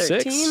 so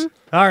 13. 6.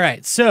 All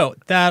right, so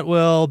that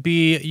will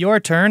be your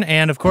turn,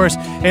 and of course,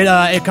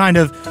 it kind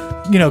of,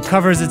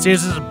 covers its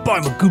ears. Boy,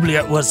 my goobly,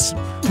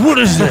 what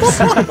is this?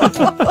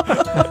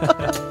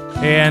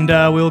 And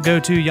we'll go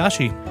to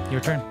Yashi. Your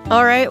turn.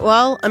 All right,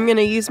 well, I'm going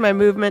to use my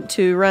movement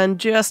to run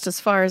just as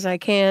far as I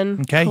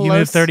can. Okay, you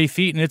move 30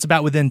 feet, and it's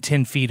about within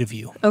 10 feet of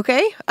you.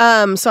 Okay,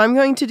 so I'm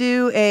going to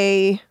do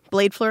a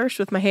blade flourish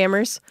with my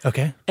hammers,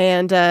 Okay.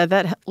 and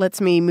that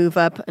lets me move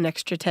up an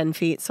extra 10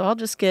 feet, so I'll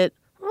just get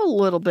a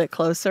little bit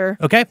closer.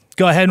 Okay,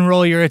 go ahead and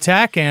roll your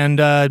attack,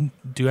 and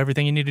do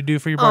everything you need to do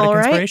for your bardic All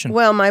right, inspiration.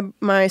 well,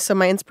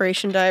 my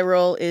inspiration die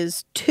roll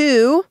is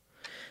 2,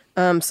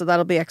 so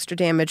that'll be extra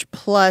damage,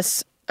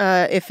 plus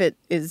if it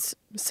is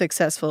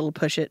successful, it'll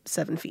push it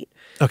 7 feet.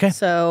 Okay.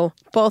 So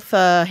both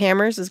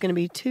hammers is going to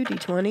be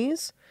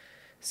 2d20s.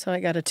 So I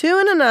got a 2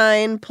 and a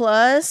 9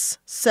 plus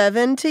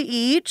 7 to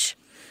each.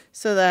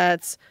 So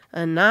that's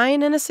a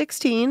 9 and a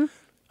 16.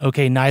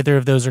 Okay, neither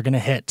of those are going to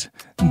hit.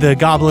 The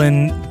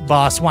goblin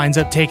boss winds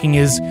up taking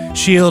his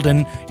shield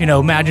and,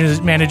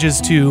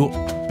 manages to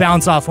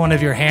bounce off one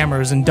of your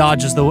hammers and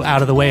dodges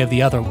out of the way of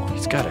the other one.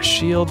 He's got a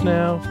shield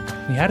now.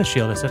 He had a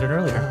shield, I said it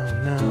earlier.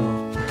 Oh,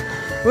 no.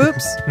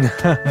 Whoops.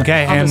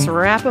 Okay, I'll and just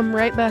wrap them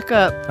right back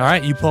up. all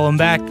right, you pull him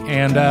back,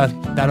 and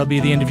that'll be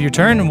the end of your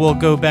turn, and we'll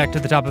go back to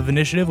the top of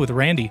initiative with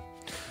Randy.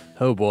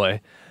 Oh boy.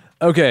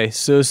 Okay,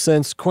 so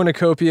since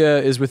Cornucopia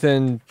is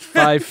within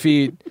 5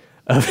 feet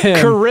of him,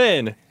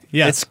 Corinne.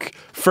 Yes. It's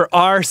for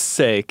our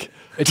sake.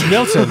 it's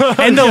Milton.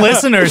 And the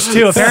listeners,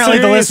 too. Apparently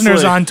the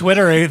listeners Seriously. on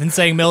Twitter are even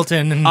saying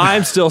Milton. And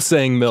I'm still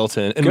saying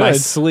Milton in my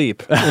Good.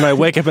 sleep when I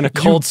wake up in a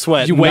cold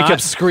sweat. You wake not-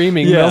 up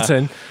screaming Yeah.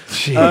 Milton.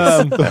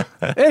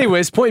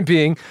 Anyways, point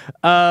being,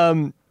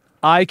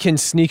 I can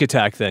sneak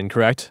attack then,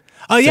 correct?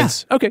 Oh, yeah.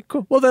 Okay,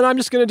 cool. Well, then I'm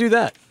just going to do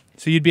that.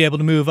 So you'd be able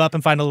to move up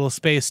and find a little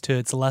space to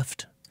its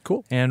left.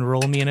 Cool. And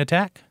roll me an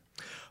attack.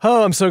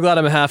 Oh, I'm so glad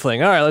I'm a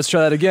halfling. All right, let's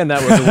try that again.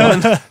 That was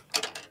a 1.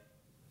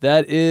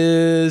 That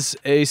is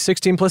a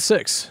 16 plus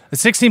 6. A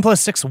 16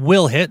 plus 6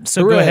 will hit,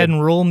 so go Hooray. ahead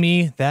and roll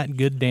me that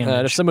good And if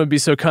damage. someone would be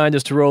so kind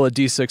as to roll a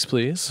d6,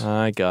 please.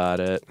 I got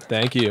it.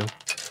 Thank you.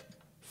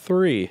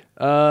 3.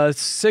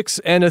 6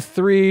 and a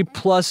 3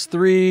 plus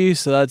 3,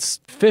 so that's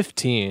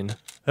 15.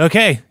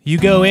 Okay, you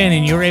go in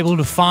and you're able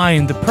to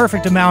find the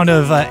perfect amount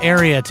of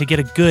area to get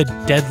a good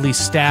deadly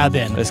stab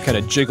in. I just kind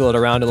of jiggle it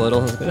around a little.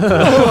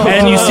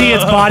 And you see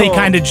its body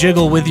kind of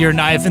jiggle with your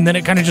knife, and then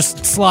it kind of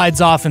just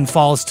slides off and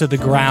falls to the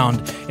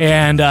ground.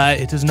 And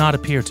it does not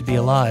appear to be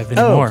alive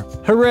anymore.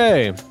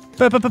 Hooray!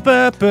 So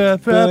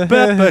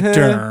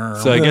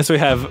I guess we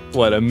have,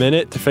 a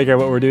minute to figure out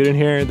what we're doing in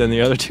here. Then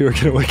the other two are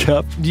going to wake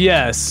up.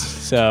 Yes.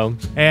 So,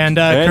 And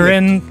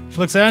Corinne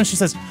looks at it and she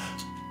says,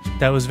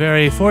 "That was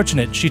very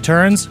fortunate." She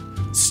turns,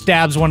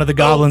 stabs one of the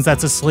goblins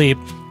that's asleep,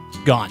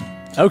 gone.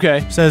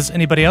 okay. Says,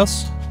 "Anybody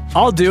else?"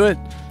 I'll do it.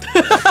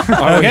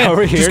 Okay, are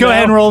we here just go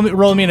ahead and now?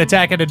 roll me an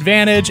attack at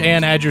advantage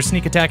and add your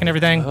sneak attack and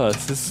everything. Oh,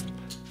 is this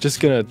just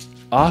going to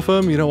off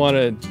him? You don't want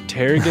to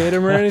interrogate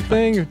him or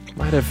anything? You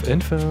might have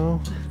info.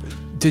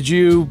 Did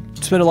you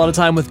spend a lot of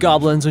time with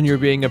goblins when you were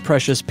being a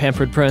precious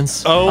pampered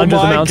prince Oh under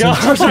the my mountain?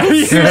 gosh, are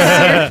you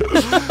serious?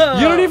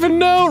 You don't even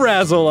know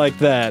Razzle like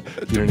that.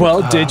 You don't Well,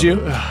 even- did you?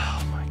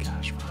 Oh my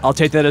gosh. I'll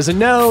take that as a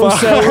no,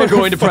 so we're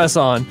going to press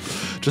on.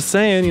 Just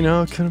saying,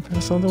 could have been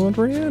something with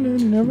Rhiannon.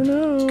 You never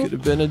know. Could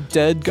have been a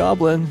dead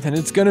goblin, and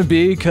it's going to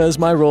be because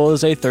my roll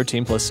is a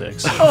 13 plus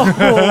 6.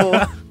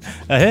 Oh,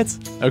 A hit.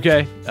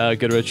 Okay,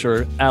 Goodrich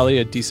or Allie,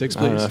 a d6,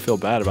 I don't know, I please. feel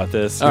bad about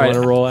this. All You right.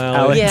 want to roll out?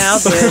 Allie. yeah, I'll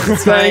do it.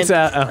 It's fine.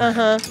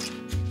 Thanks.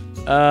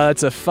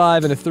 It's a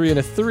 5 and a 3 and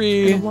a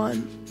 3.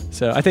 1.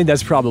 So I think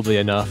that's probably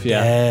enough,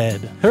 yeah.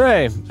 Dead.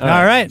 Hooray.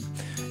 All right.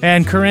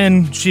 And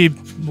Corinne, she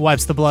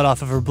wipes the blood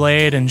off of her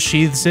blade and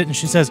sheathes it, and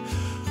she says,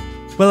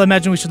 "Well, I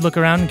imagine we should look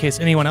around in case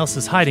anyone else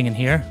is hiding in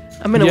here."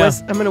 I'm gonna Yeah.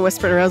 I'm gonna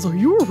whisper to Razzle,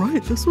 "You were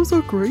right. This was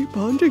a great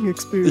bonding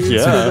experience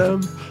Yeah. for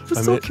them.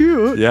 It's so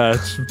cute." Yeah,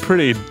 it's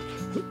pretty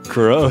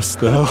gross,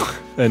 though,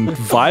 and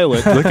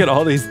violent. Look at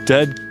all these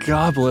dead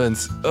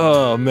goblins.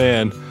 Oh,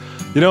 man.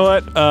 You know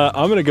what?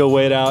 I'm going to go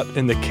wait out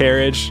in the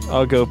carriage.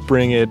 I'll go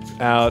bring it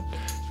out.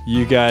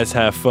 You guys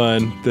have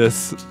fun.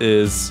 This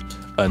is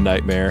a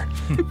nightmare.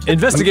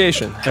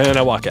 Investigation. And then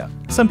I walk out.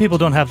 Some people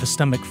don't have the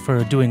stomach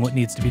for doing what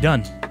needs to be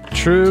done.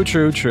 True,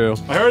 true, true.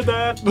 I heard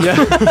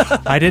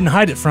that. I didn't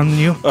hide it from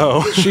you.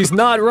 Oh. She's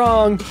not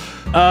wrong.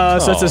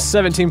 So it's a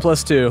 17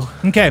 plus 2.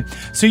 Okay,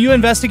 so you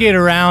investigate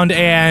around,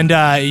 and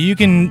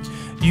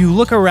you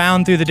look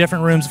around through the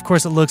different rooms. Of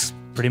course, it looks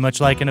pretty much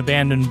like an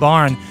abandoned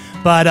barn,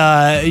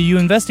 But you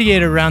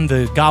investigate around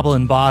the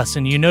goblin boss,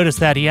 and you notice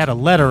that he had a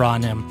letter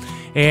on him,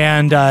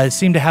 and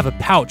seemed to have a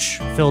pouch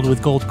filled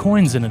with gold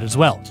coins in it as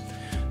well.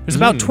 There's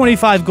about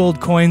 25 gold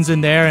coins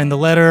in there, and the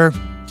letter,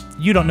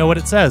 you don't know what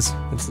it says.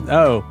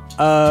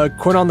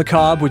 Corn on the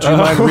cob, would you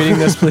mind reading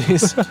this,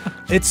 please?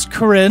 It's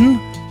Corinne.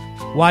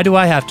 Why do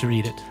I have to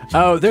read it?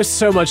 Oh, there's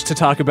so much to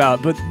talk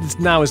about, but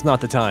now is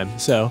not the time,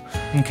 so.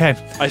 Okay.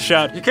 I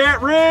shout, "You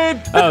can't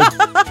read!" Oh,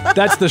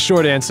 that's the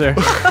short answer.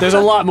 There's a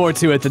lot more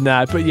to it than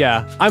that, but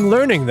yeah. I'm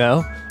learning,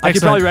 though. I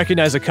could probably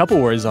recognize a couple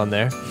words on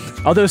there.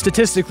 Although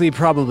statistically,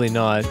 probably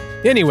not.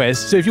 Anyways,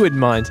 so if you wouldn't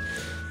mind.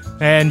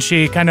 And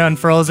she kind of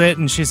unfurls it,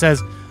 and she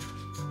says,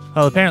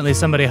 well, apparently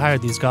somebody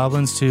hired these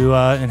goblins to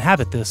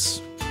inhabit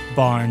this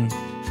barn.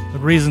 The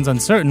reason's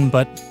uncertain,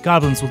 but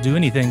goblins will do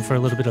anything for a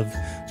little bit of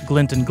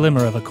glint and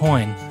glimmer of a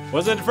coin.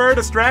 Was it for a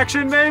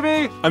distraction,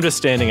 maybe? I'm just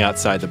standing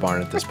outside the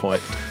barn at this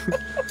point.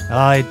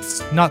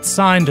 It's not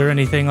signed or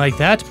anything like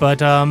that,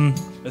 but,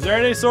 Is there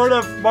any sort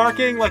of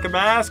marking, like a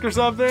mask or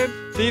something?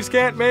 Thieves'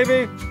 cant,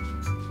 maybe?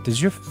 does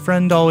your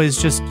friend always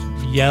just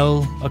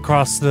yell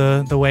across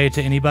the way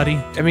to anybody?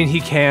 I mean,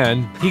 he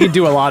can. He can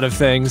do a lot of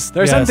things.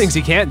 There are some Yes. things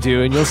he can't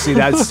do, and you'll see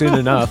that soon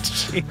enough.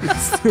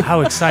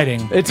 How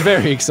exciting. It's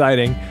very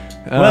exciting.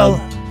 Well,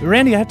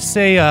 Randy, I have to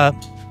say,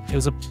 it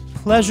was a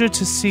pleasure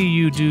to see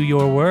you do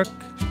your work.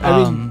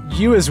 I mean,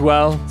 you as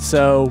well,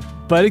 so.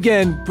 But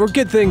again, we'll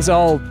get things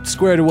all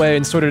squared away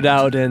and sorted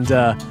out and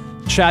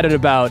chatted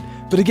about.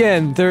 But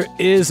again, there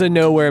is a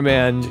nowhere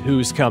man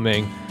who's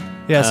coming.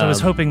 Yes, I was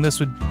hoping this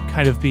would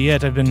kind of be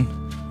it. I've been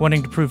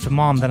wanting to prove to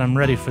Mom that I'm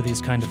ready for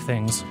these kind of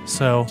things.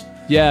 So,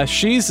 Yeah,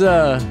 she's,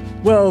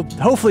 well,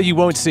 hopefully you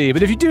won't see,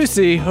 but if you do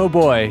see, oh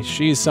boy,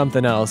 she's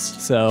something else,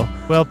 so.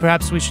 well,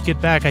 perhaps we should get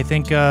back. I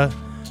think, I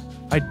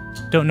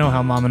don't know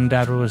how Mom and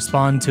Dad will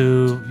respond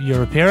to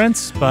your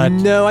appearance, but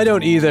No, I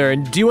don't either.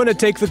 And do you want to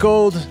take the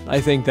gold? I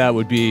think that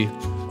would be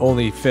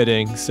only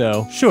fitting,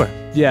 so. sure.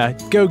 Yeah,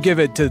 go give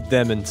it to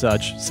them and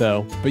such,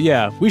 so. But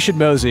yeah, we should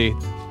mosey.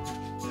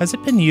 Has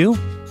it been you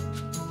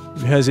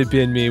Has it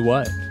been me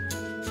what?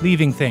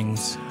 leaving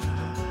things?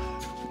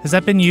 Has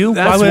that been you?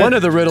 That's one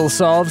of the riddles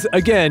solved.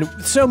 Again,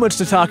 so much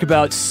to talk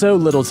about, so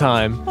little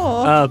time.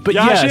 But Yashi,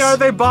 yes, are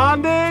they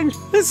bonding?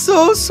 It's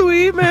so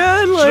sweet,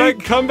 man. Should I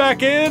Like, come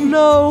back in?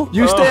 no.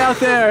 you stay out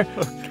there.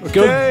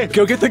 Okay.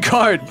 Go get the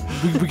card.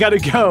 We gotta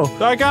go.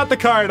 I got the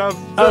card.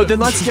 Oh, then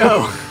let's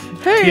go.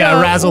 Hey, Yeah,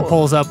 Razzle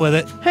pulls up with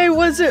it. Hey,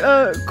 was it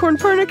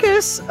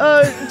Cornpernicus?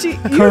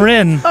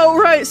 Corinne. Oh,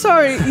 right.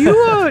 Sorry.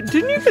 You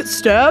didn't you get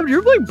stabbed?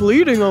 You're like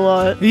bleeding a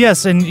lot.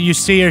 Yes, and you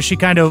see her, she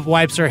kind of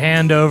wipes her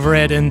hand over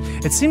it, and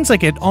it seems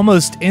like it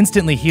almost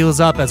instantly heals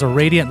up as a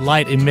radiant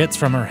light emits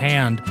from her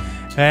hand.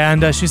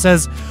 And she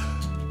says,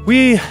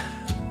 We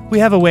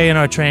have a way in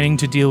our training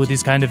to deal with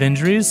these kind of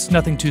injuries.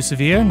 Nothing too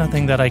severe,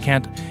 nothing that I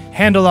can't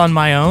handle on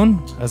my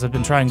own, as I've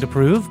been trying to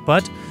prove,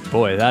 but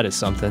Boy, that is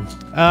something.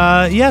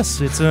 yes,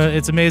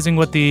 it's amazing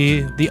what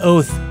the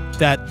oath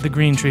that the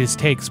Green Trees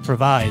takes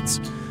provides.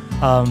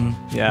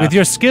 Yeah. With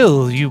your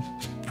skill, you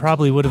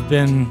probably would have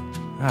been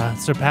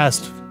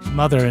surpassed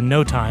Mother in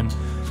no time.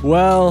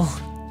 Well,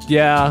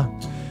 yeah.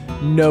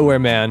 Nowhere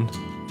man.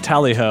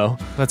 Tally ho.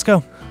 Let's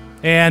go.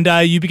 And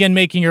you begin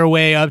making your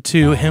way up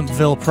to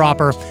Hempville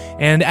proper.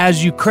 And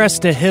as you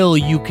crest a hill,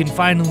 you can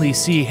finally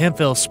see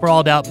Hempville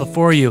sprawled out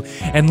before you.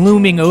 And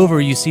looming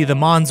over, you see the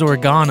Mons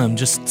Organum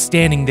just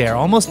standing there,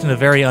 almost in a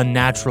very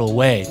unnatural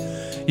way.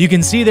 You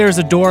can see there's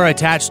a door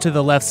attached to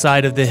the left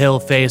side of the hill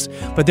face,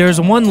 but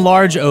there's one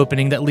large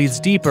opening that leads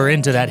deeper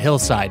into that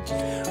hillside.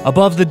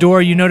 Above the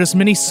door, you notice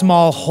many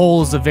small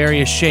holes of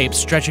various shapes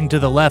stretching to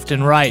the left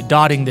and right,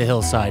 dotting the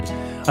hillside.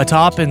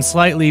 Atop and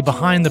slightly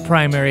behind the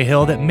primary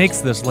hill that makes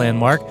this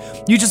landmark,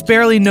 you just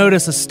barely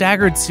notice a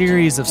staggered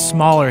series of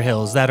smaller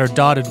hills that are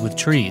dotted with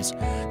trees.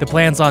 The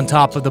plants on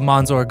top of the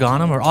Mons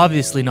Organum are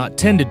obviously not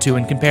tended to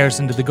in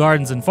comparison to the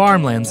gardens and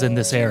farmlands in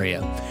this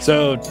area.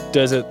 So,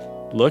 does it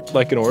look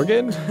like an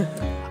organ?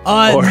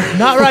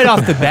 Not right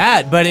off the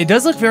bat, but it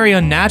does look very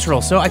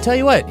unnatural. So I tell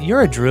you what,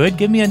 you're a druid.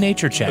 Give me a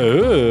nature check.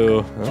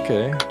 Ooh,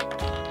 okay.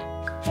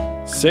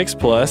 6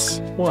 plus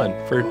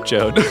 1 for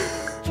Jode.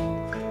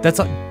 That's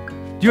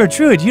you're a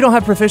druid. You don't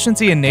have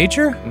proficiency in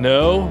nature?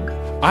 No,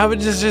 I would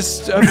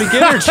just a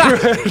beginner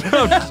druid.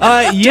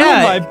 I'm doing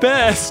Yeah. my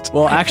best.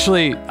 Well,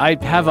 actually, I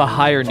have a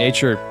higher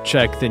nature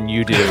check than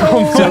you do.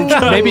 So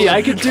maybe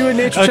I could do a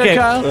nature check,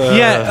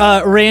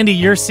 Kyle? Randy,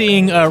 you're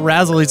seeing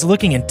Razzle. He's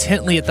looking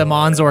intently at the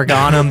Mons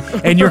Organum,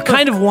 and you're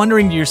kind of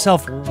wondering to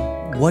yourself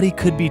what he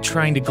could be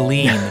trying to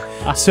glean.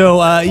 So,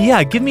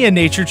 give me a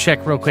nature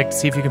check real quick to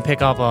see if you can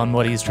pick up on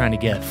what he's trying to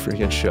get.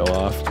 Freaking show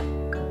off.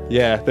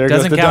 Yeah, there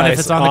Doesn't goes the count if dice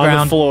it's on the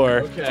ground.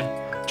 floor.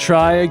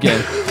 Try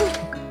again.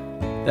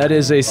 That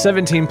is a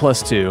 17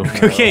 plus 2.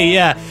 Okay,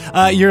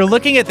 yeah. You're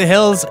looking at the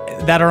hills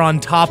that are on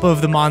top of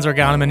the Mons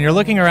Organum, and you're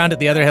looking around at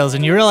the other hills,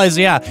 and you realize,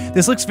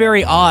 this looks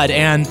very odd,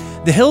 and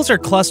the hills are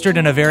clustered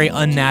in a very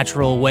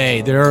unnatural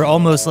way. They're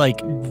almost like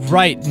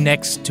right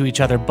next to each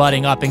other,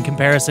 butting up in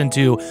comparison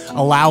to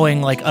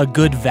allowing like a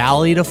good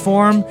valley to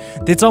form.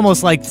 It's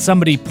almost like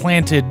somebody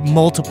planted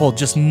multiple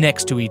just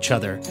next to each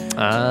other.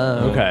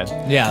 Okay.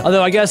 Yeah.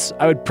 Although I guess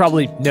I would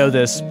probably know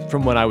this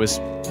from when I was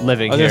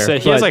living I was here. gonna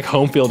say he has like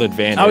home field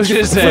advantage. I was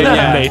gonna say, for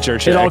yeah. nature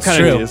It all checks. kind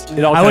True. of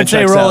it all I kinda would say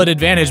checks roll out. at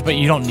advantage, but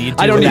you don't need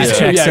to. I don't with need that to.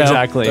 check, Yeah, so-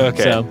 exactly.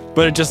 Okay, So.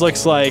 but it just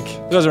looks like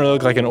it doesn't really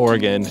look like an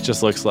organ. It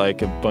just looks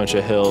like a bunch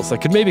of hills that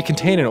could maybe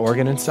contain an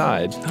organ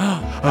inside.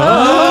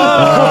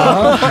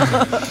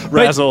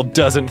 Razzle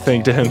doesn't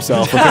think to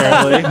himself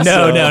apparently.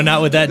 No,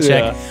 not with that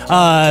check.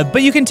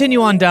 But you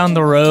continue on down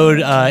the road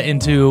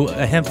into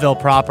Hempville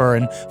proper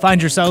and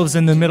find yourselves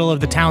in the middle of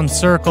the town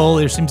circle.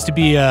 There seems to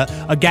be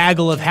a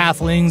gaggle of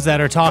halflings that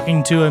are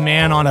talking to a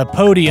man on a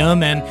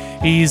podium, and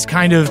he's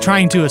kind of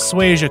trying to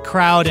assuage a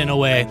crowd in a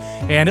way.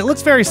 And it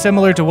looks very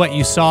similar to what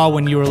you saw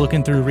when you were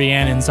looking through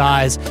Rhiannon's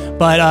eyes.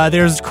 But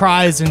there's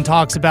cries and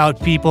talks about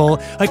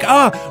people like,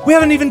 we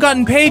haven't even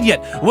gotten paid yet.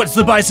 What's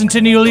the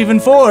bicentennial even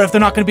for if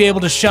they're not going to be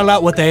able to shell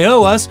out what they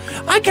owe us?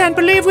 I can't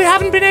believe we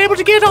haven't been able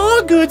to get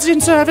our goods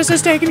and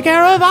services taken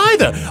care of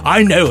either.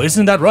 I know,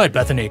 isn't that right,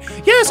 Bethany?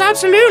 Yes,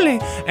 absolutely.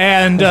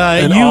 And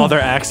And you... all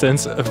their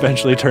accents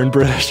eventually turn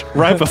British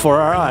right before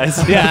our eyes.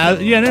 Yeah,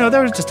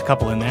 there was just a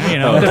couple in there,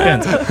 it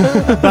depends.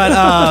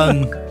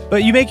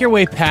 But you make your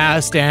way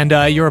past, and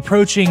you're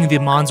approaching the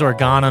Mons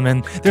Organum,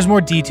 and there's more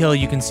detail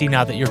you can see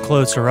now that you're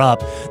closer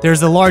up.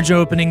 There's a large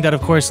opening that,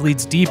 of course,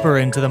 leads deeper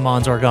into the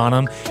Mons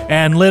Organum,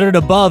 and littered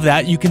above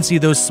that, you can see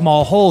those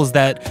small holes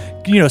that,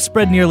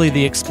 spread nearly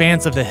the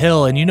expanse of the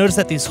hill, and you notice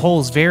that these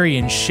holes vary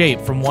in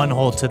shape from one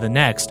hole to the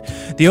next.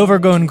 The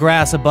overgrown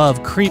grass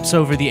above creeps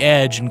over the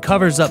edge and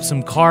covers up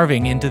some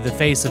carving into the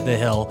face of the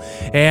hill,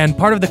 and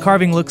part of the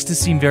carving looks to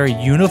seem very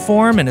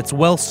uniform, and it's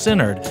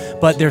well-centered,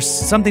 but there's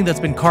something that's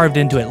been carved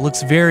into it. It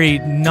looks very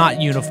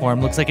not uniform,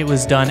 looks like it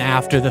was done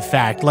after the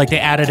fact, like they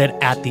added it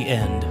at the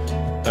end.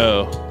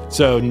 Oh,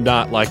 so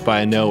not like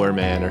by a nowhere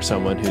man or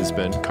someone who's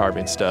been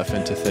carving stuff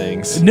into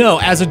things. No,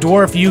 as a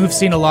dwarf, you've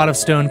seen a lot of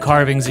stone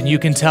carvings, and you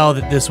can tell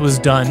that this was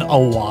done a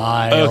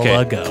while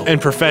ago. And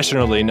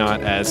professionally,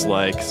 not as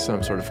like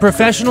some sort of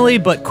Professionally,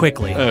 but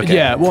quickly. Okay.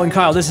 Yeah, well, and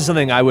Kyle, this is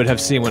something I would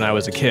have seen when I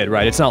was a kid,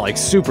 right? It's not like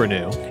super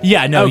new.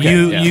 Yeah, no,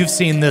 Okay, you've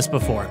seen this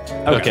before.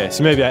 Okay,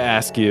 so maybe I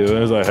ask you, and I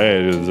was like,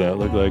 hey, does that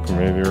look like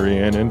maybe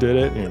Rhiannon did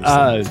it? And you're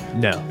just like,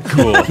 No.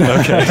 cool.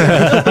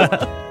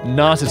 Okay.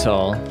 Not at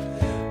all.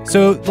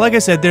 So, like I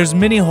said, there's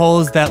many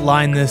holes that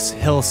line this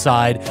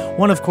hillside.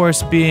 One, of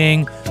course,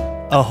 being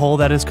a hole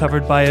that is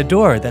covered by a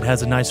door that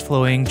has a nice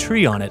flowing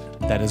tree on it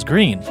that is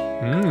green.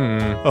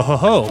 Oh ho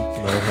ho.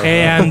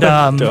 And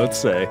Don't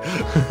say.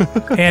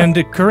 and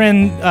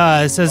Corinne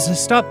says,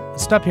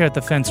 "Stop here at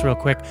the fence real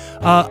quick.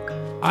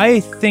 I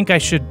think I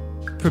should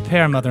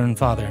prepare mother and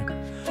father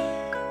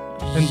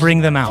and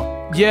bring them out."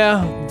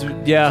 Yeah.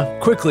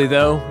 Quickly,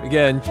 though.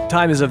 Again,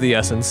 time is of the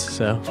essence,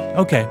 so.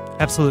 Okay,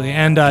 absolutely.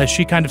 And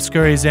she kind of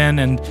scurries in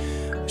and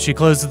she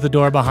closes the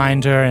door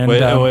behind her. And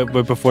Wait,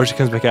 before she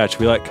comes back out, should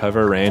we like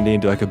cover Randy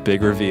and do like a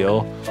big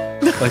reveal?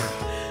 Like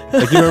you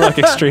remember like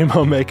Extreme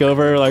Home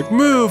Makeover? Like,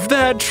 move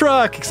that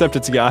truck! Except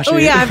it's Yashi. Oh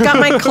yeah, I've got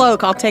my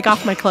cloak. I'll take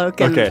off my cloak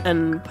and, Okay.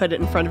 and put it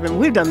in front of him.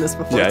 We've done this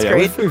before. Yeah, It's yeah,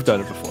 great. we've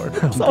done it before.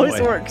 It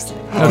always works.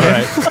 All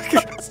right.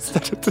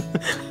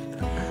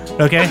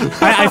 Okay.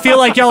 I feel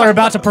like y'all are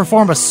about to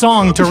perform a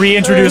song to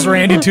reintroduce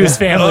Randy to his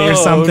family or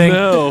something.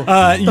 no.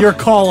 Your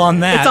call on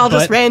that. It's all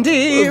just but-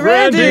 Randy.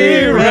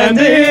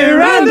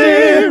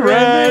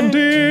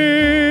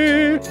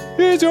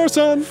 He's your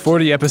son.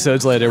 40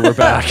 episodes later, we're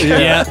back.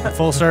 Yeah,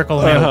 full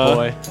circle, man. Oh,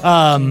 boy.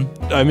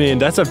 I mean,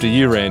 that's up to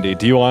you, Randy.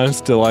 Do you want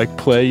us to like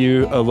play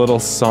you a little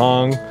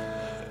song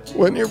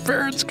when your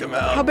parents come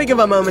out? How big of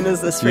a moment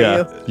is this for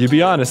you? You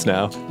be honest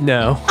now.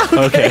 No.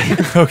 Okay.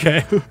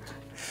 Okay.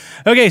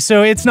 Okay,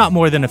 so it's not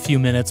more than a few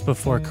minutes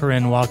before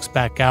Corinne walks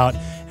back out,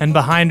 and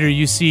behind her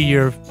you see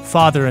your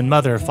father and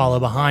mother follow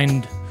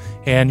behind,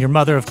 and your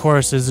mother, of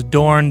course, is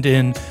adorned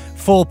in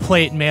full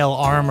plate mail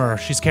armor.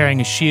 She's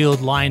carrying a shield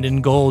lined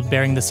in gold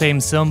bearing the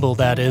same symbol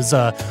that is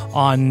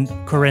on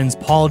Corinne's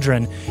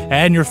pauldron,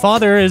 and your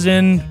father is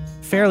in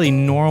fairly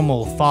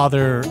normal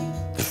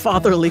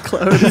Fatherly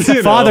clothes.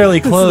 fatherly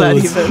Is that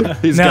clothes. even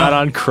He's No. got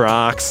on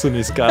Crocs and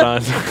he's got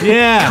on.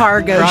 Yeah,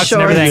 cargo Crocs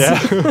and shorts?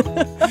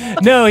 everything.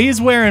 No,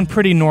 he's wearing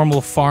pretty normal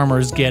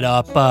farmer's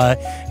get-up.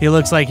 He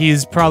looks like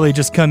he's probably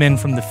just come in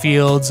from the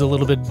fields, a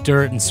little bit of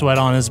dirt and sweat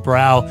on his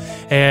brow.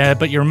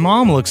 But your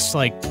mom looks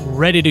like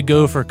ready to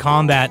go for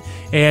combat,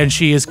 and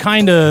she is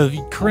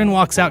Corinne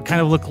walks out kind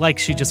of look like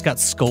she just got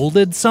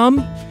scolded some.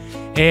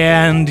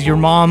 And your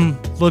mom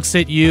looks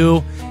at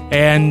you,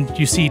 and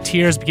you see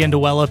tears begin to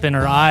well up in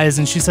her eyes,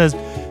 and she says,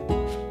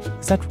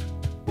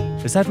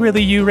 Is that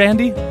really you,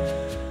 Randy?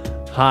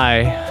 Hi.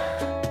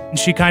 And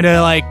she kind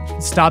of like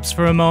stops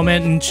for a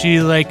moment, and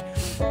she like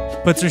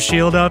puts her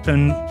shield up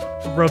and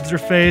rubs her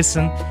face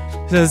and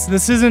says,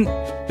 This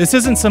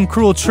isn't some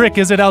cruel trick,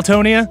 is it,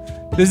 Altonia?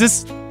 Is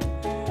this?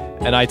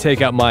 And I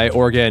take out my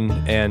organ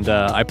and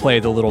I play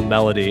the little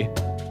melody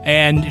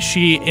and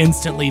she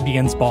instantly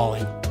begins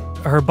bawling.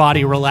 Her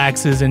body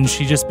relaxes and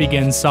she just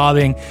begins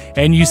sobbing.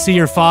 And you see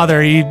your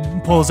father, he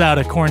pulls out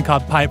a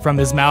corncob pipe from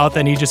his mouth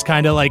and he just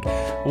kind of like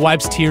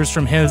wipes tears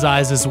from his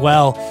eyes as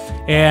well.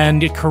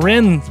 And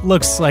Corinne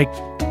looks like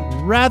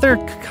rather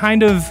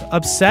kind of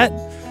upset,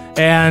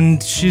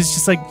 and she's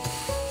just like,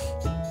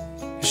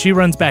 she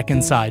runs back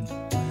inside.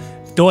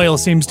 Doyle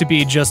seems to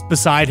be just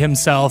beside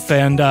himself,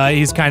 and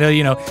he's kind of,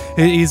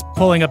 he's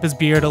pulling up his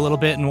beard a little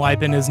bit and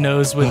wiping his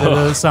nose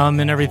with some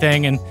and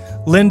everything. And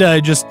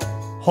Linda just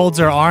holds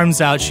her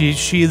arms out. She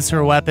sheathes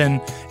her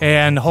weapon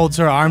and holds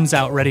her arms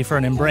out ready for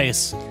an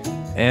embrace.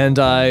 And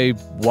I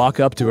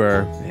walk up to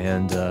her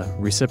and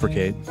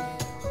reciprocate.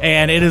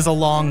 And it is a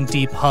long,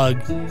 deep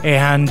hug.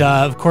 And,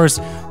 of course,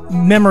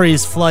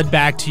 memories flood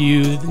back to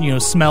you,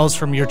 smells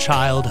from your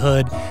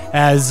childhood,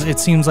 as it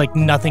seems like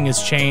nothing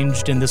has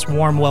changed in this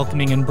warm,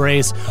 welcoming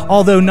embrace,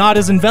 although not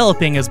as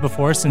enveloping as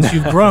before since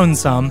you've grown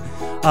some.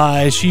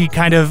 She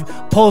kind of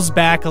pulls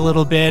back a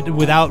little bit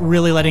without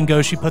really letting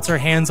go. She puts her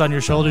hands on your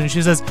shoulder and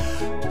she says,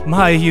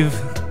 "My, you've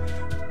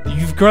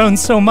grown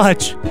so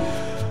much."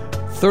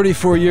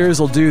 34 years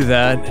will do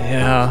that,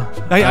 yeah.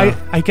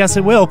 I guess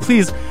it will.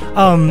 Please,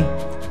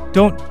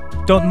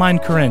 don't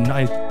mind Corinne.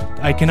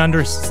 I can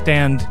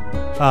understand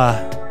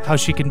how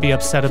she can be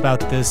upset about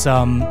this.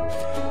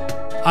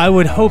 I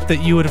would hope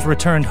that you would have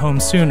returned home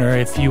sooner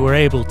if you were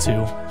able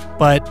to.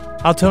 But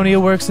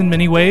Altonia works in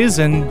many ways,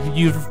 and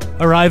you've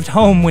arrived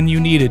home when you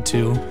needed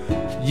to.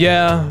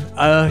 Yeah,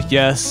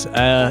 yes,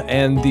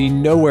 and the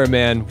Nowhere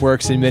Man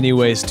works in many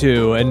ways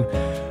too, and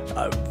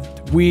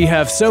we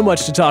have so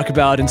much to talk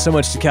about and so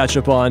much to catch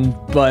up on,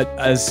 but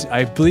as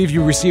I believe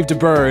you received a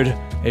bird,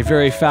 a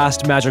very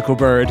fast magical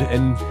bird,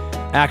 and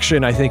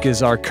action, I think,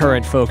 is our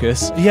current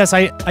focus. Yes,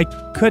 I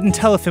couldn't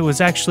tell if it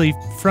was actually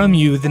from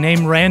you. The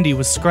name Randy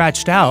was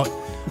scratched out.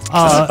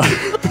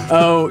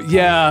 Oh,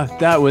 yeah,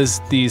 that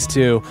was these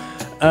two.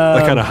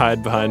 I kind of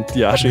hide behind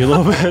Yashi a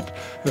little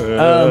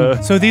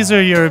bit. So these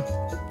are your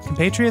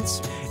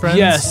compatriots? Friends?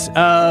 Yes,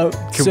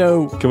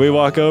 Can we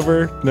walk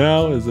over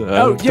now? Is it,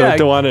 yeah.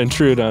 Don't want to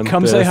intrude on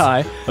Come this. say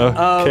hi.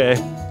 Okay.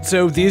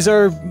 So these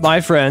are my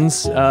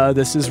friends.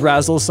 This is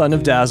Razzle, son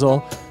of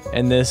Dazzle,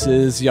 and this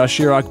is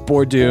Yashirak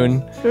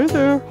Bordoon,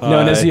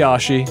 known as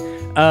Yashi.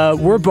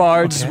 We're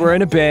bards. Okay. We're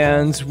in a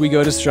band. We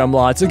go to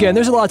Strumlots. Again,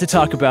 there's a lot to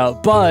talk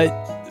about, but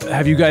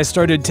have you guys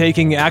started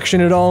taking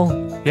action at all?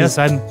 Yes,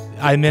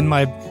 I'm in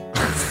my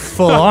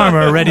full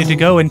armor, ready to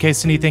go in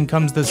case anything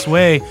comes this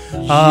way.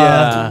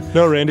 Yeah.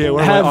 No, Randy, I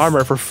wear my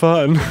armor for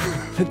fun.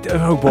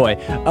 Oh boy.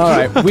 All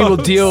right, we will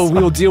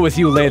deal with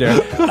you later.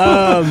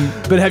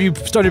 But have you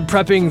started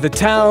prepping the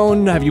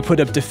town? Have you put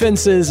up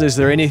defenses? Is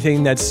there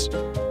anything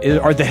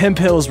are the Hemp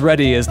Hills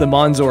ready? Is the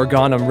Mons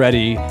Organum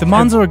ready? The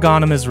Mons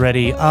Organum is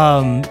ready.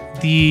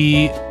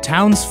 The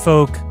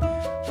townsfolk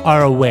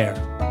are aware.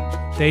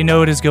 They know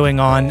what is going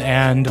on,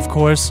 and of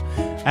course,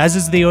 as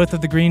is the Oath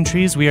of the Green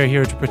Trees, we are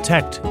here to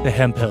protect the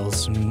Hemp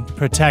Hills and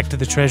protect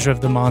the treasure of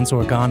the Mons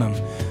Organum.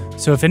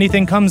 So if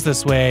anything comes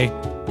this way,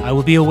 I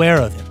will be aware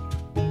of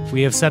it.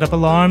 We have set up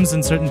alarms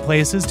in certain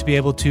places to be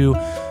able to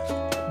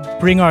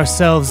bring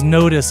ourselves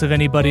notice of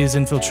anybody's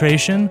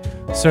infiltration.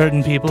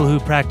 Certain people who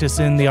practice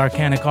in the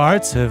arcanic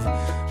arts have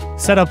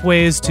set up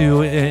ways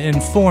to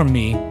inform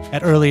me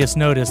at earliest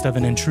notice of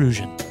an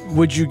intrusion.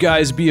 Would you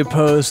guys be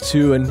opposed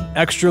to an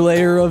extra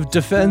layer of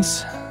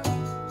defense?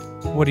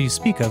 What do you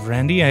speak of,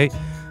 Randy? I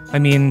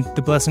mean,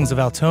 the blessings of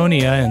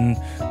Altonia and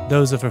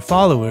those of her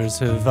followers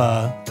have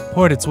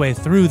poured its way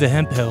through the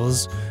Hemp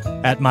Hills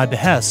at my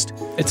behest.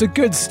 It's a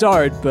good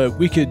start, but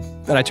we could,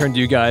 and I turn to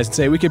you guys and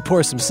say, we could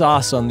pour some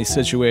sauce on the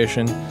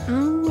situation.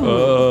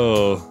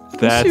 Oh,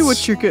 that's... I see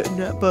what you're getting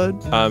at, bud.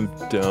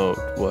 Don't.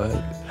 What?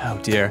 Oh,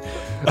 dear.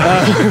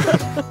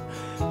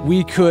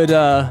 We could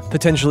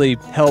potentially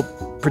help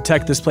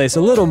protect this place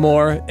a little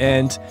more,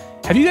 and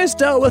have you guys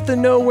dealt with the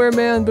Nowhere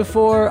Man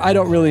before? I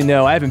don't really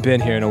know. I haven't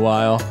been here in a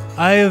while.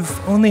 I have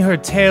only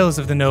heard tales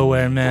of the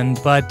Nowhere Men,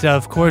 but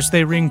of course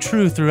they ring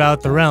true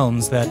throughout the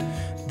realms that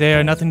they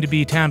are nothing to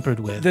be tampered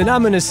with. Then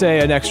I'm going to say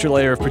an extra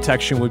layer of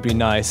protection would be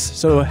nice.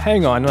 So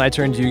hang on, when I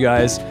turn to you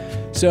guys.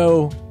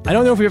 So I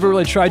don't know if we've ever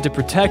really tried to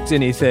protect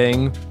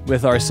anything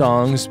with our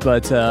songs,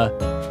 but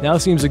now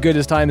seems as good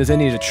a time as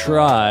any to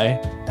try.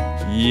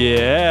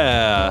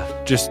 Yeah.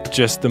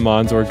 Just the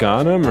Mons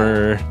Organum,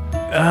 or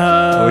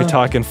are we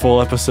talking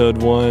full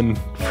episode 1?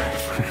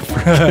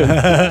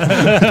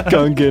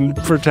 Gungan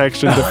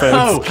protection defense.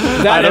 Oh,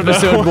 that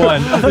episode 1.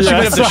 I thought you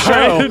meant the show.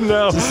 I didn't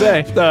know. To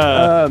say.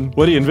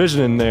 What do you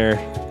envision in there?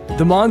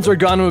 The Mons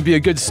Organum would be a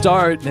good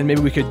start, and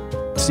maybe we could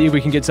see if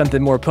we can get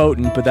something more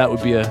potent, but that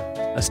would be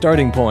a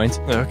starting point.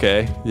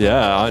 Okay.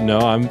 Yeah. No,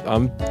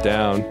 I'm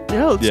down.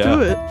 Yeah, let's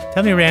do it.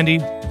 Tell me, Randy,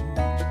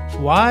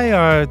 why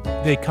are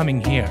they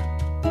coming here?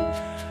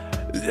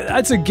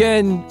 That's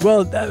again,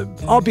 well,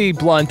 I'll be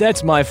blunt,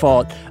 that's my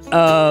fault.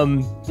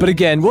 But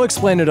again, we'll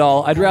explain it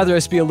all. I'd rather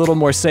us be a little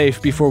more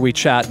safe before we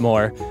chat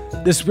more.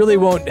 This really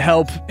won't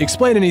help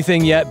explain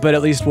anything yet, but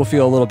at least we'll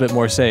feel a little bit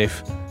more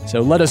safe.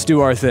 So let us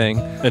do our thing.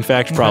 In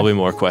fact, probably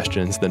more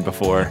questions than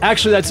before.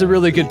 Actually, that's a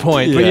really good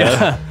point. But Yeah.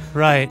 yeah.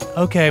 Right.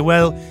 Okay.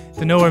 Well,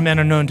 the Nowhere Men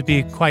are known to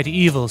be quite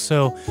evil.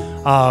 So,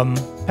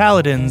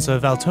 paladins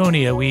of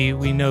Altonia,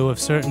 we know of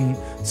certain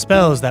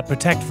spells that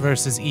protect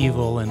versus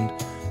evil. And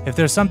if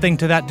there's something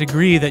to that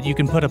degree that you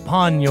can put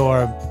upon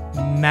your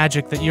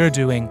magic that you're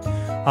doing,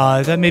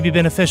 that may be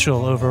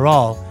beneficial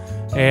overall.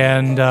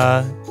 And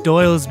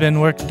Doyle's been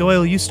working.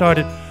 Doyle, you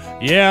started.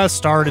 Yeah, I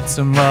started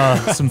some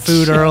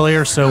food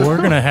earlier, so we're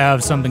gonna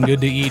have something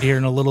good to eat here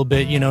in a little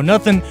bit. You know,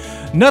 nothing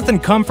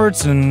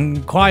comforts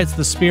and quiets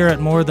the spirit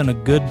more than a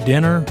good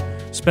dinner,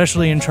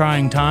 especially in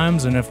trying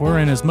times. And if we're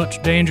in as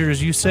much danger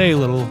as you say,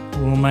 little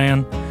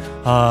man,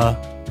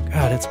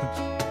 God, it's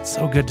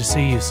so good to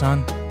see you,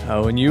 son.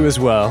 Oh, and you as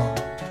well.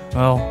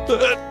 Well,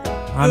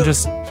 I'm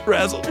just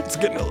Razzle, it's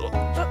getting a little...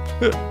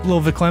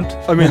 little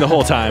verklempt. I mean, the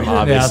whole time,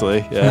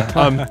 obviously. Yeah.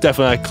 I'm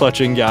definitely like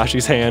clutching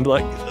Yashi's hand,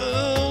 like...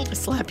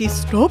 Slappy,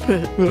 stop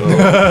it.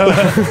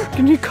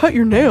 Can you cut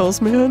your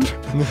nails, man?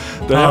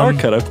 They are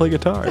cut. I play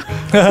guitar.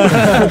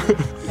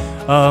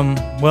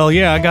 Well,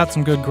 yeah, I got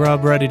some good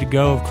grub ready to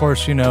go. Of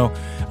course, you know,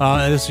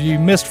 you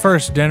missed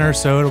first dinner,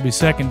 so it'll be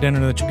second dinner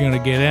that you're going to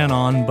get in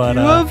on. But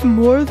You have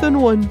more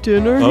than one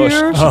dinner Oh, she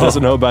here?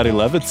 doesn't know about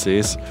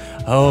 11Cs.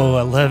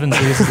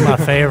 11sies is my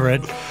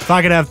favorite. If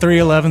I could have 3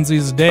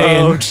 11sies a day,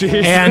 Oh, and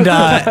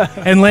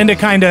jeez. and Linda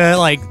kind of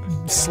like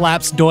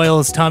slaps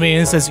Doyle's tummy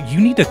and says,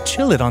 "You need to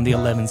chill it on the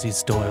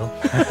 11sies, Doyle."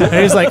 And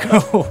he's like,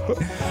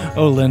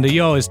 "Oh, Linda,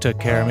 you always took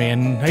care of me,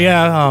 and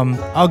yeah,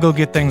 I'll go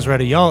get things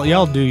ready.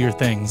 Y'all do your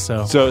thing."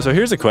 So So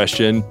here's a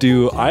question.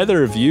 Do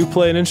either of you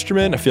play an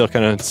instrument? I feel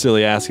kind of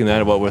silly asking that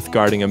about with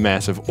guarding a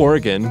massive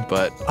organ,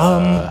 but...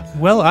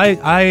 well,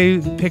 I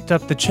picked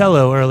up the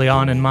cello early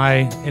on in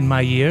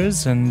my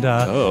years, and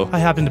I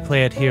happen to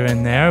play it here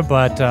and there,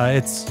 but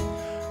I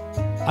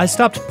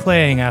stopped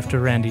playing after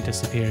Randy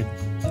disappeared.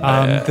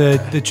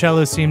 The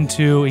cello seemed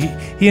to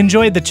he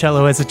enjoyed the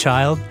cello as a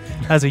child,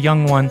 as a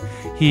young one.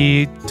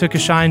 He took a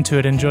shine to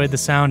it, enjoyed the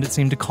sound. It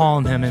seemed to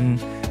calm him, and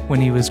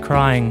when he was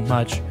crying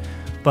much.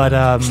 But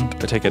I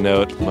take a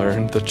note.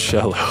 Learn the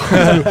cello.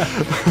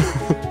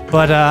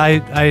 but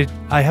I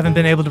haven't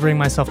been able to bring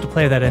myself to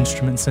play that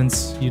instrument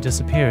since you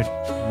disappeared.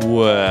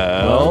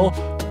 Well,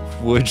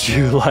 would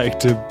you like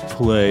to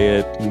play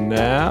it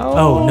now?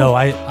 Oh no,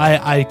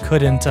 I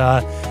couldn't.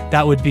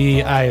 That would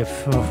be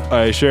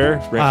Are you sure?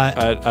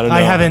 I don't know.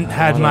 I haven't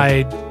had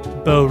my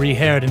bow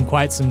rehaired in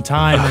quite some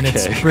time, and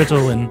it's Okay.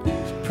 brittle and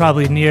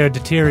probably near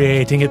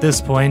deteriorating at this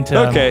point.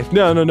 Okay,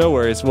 no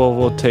worries.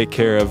 We'll take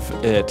care of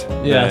it.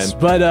 Yes, then.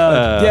 but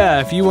yeah,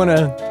 if you want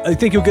to, I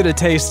think you'll get a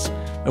taste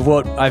of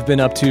what I've been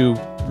up to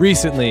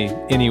recently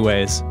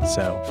anyways.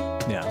 So,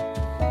 yeah.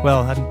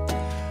 Well,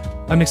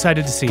 I'm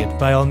excited to see it,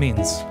 by all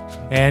means.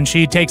 And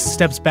she takes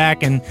steps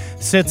back and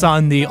sits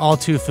on the all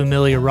too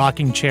familiar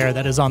rocking chair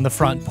that is on the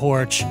front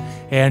porch.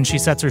 And she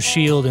sets her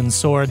shield and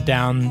sword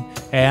down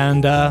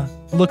and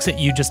looks at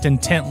you just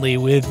intently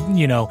with,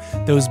 you know,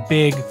 those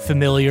big,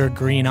 familiar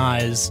green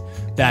eyes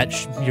that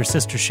your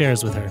sister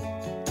shares with her.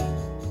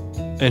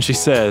 And she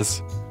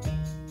says,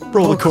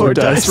 "Roll the chord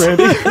dice,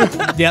 Randy."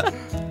 Yep.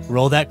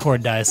 Roll that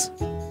chord dice.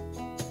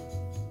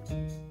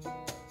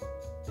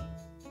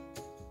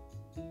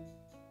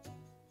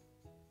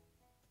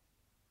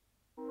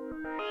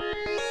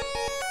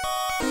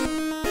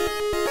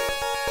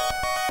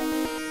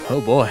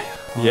 Oh boy.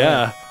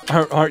 Yeah.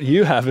 Aren't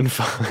you having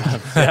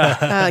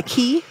fun?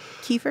 Key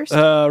first?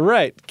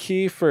 Right.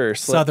 Key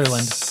first. Sutherland.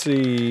 Let's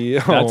see.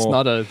 That's Oh.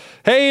 not a.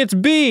 Hey, it's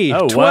B.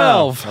 Oh,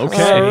 12. wow.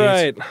 Okay. All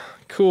right.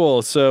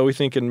 Cool. So we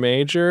thinking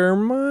major or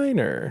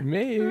minor?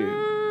 Maybe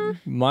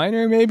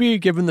minor, maybe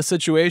given the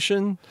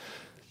situation.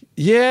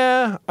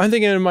 Yeah, I'm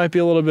thinking it might be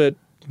a little bit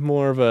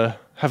more of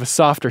have a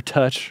softer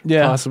touch.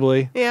 Yeah.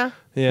 Possibly. Yeah.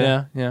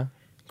 Yeah.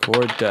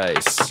 Chord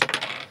dice.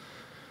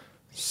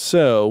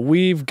 So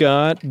we've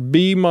got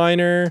B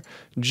minor,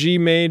 G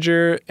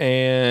major,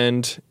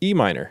 and E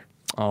minor.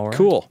 All right.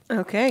 Cool.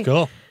 Okay.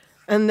 Cool.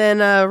 And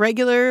then a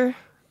regular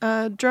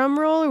drum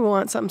roll, or we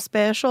want something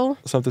special?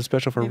 Something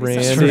special for Maybe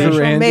Randy. something special.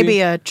 Randy.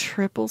 Maybe a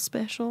triple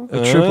special.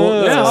 A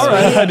triple. Yeah, all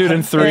right. I do it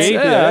in 3.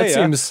 Yeah, that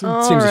seems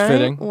All seems right.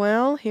 fitting.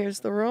 Well,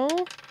 here's the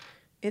roll.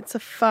 It's a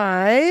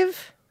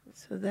 5.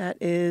 So that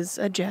is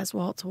a Jazz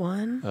Waltz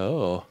 1.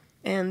 Oh.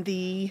 And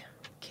the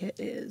kit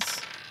is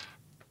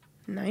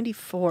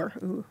 94.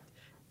 Ooh.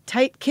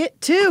 Tight kit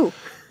 2.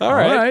 All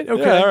right. right,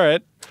 okay. Yeah, all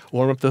right.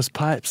 Warm up those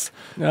pipes.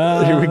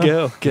 Here we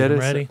go. Get I'm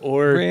us ready.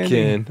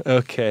 organ.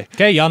 Okay.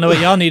 Okay, y'all know what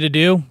y'all need to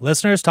do.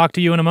 Listeners, talk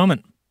to you in a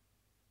moment.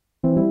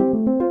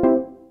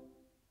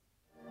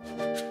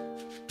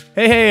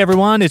 Hey,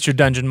 everyone, it's your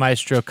Dungeon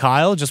Maestro,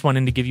 Kyle. Just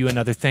wanting to give you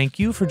another thank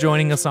you for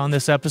joining us on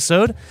this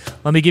episode.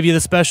 Let me give you the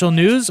special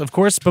news. Of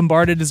course,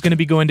 Bombarded is going to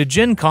be going to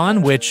Gen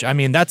Con, which, I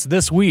mean, that's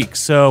this week.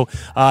 So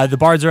the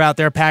bards are out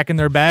there packing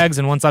their bags,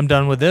 and once I'm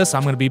done with this,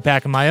 I'm going to be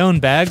packing my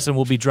own bags, and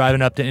we'll be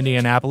driving up to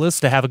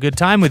Indianapolis to have a good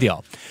time with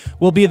y'all.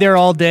 We'll be there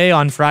all day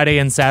on Friday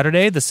and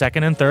Saturday, the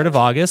 2nd and 3rd of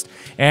August.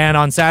 And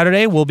on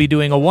Saturday, we'll be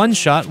doing a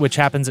one-shot, which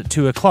happens at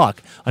 2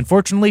 o'clock.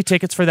 Unfortunately,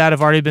 tickets for that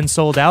have already been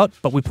sold out,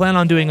 but we plan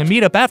on doing a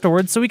meetup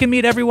afterwards so we can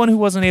meet everyone who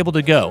wasn't able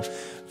to go.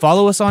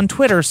 Follow us on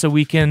Twitter so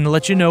we can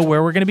let you know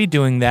where we're going to be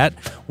doing that.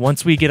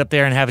 Once we get up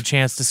there and have a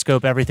chance to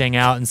scope everything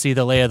out and see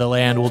the lay of the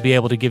land, we'll be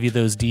able to give you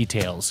those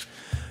details.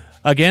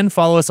 Again,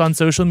 follow us on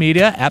social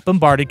media at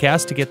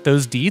BombardedCast to get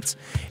those deets.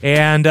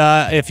 And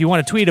if you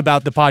want to tweet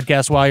about the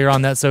podcast while you're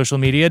on that social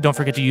media, don't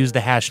forget to use the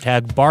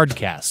hashtag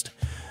BardCast.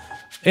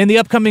 In the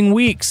upcoming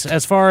weeks,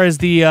 as far as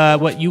the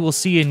what you will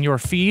see in your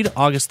feed,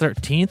 August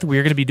 13th,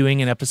 we're going to be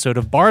doing an episode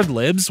of Bard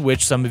Libs,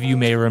 which some of you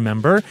may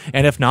remember.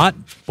 And if not,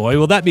 boy,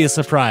 will that be a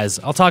surprise.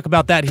 I'll talk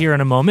about that here in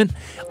a moment.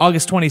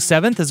 August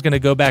 27th is going to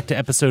go back to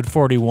episode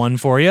 41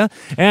 for you.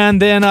 And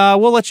then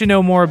we'll let you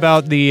know more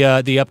about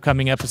the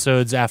upcoming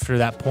episodes after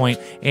that point.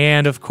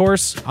 And of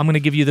course, I'm going to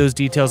give you those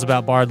details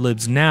about Bard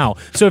Libs now.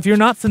 So if you're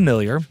not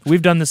familiar,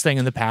 we've done this thing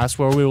in the past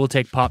where we will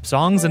take pop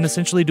songs and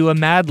essentially do a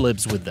Mad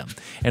Libs with them.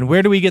 And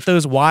where do we get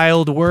those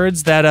wild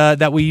words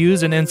that we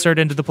use and insert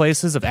into the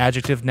places of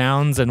adjective,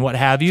 nouns, and what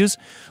have yous?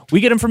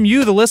 We get them from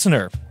you, the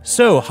listener.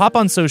 So hop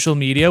on social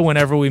media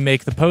whenever we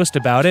make the post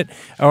about it,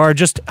 or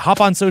just hop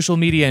on social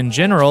media in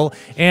general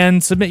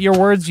and submit your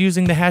words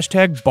using the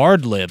hashtag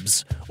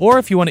BardLibs. Or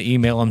if you want to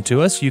email them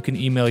to us, you can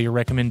email your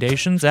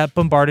recommendations at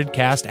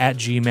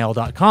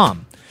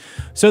bombardedcast@gmail.com.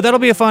 So that'll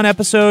be a fun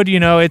episode. You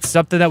know, it's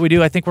something that we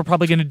do. I think we're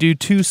probably going to do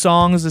 2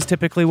 songs is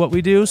typically what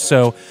we do.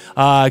 So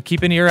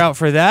keep an ear out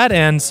for that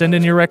and send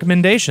in your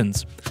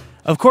recommendations.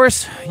 Of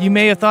course, you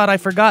may have thought I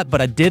forgot, but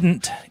I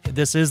didn't.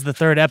 This is the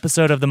 3rd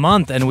episode of the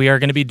month, and we are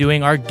going to be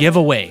doing our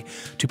giveaway.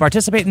 To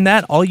participate in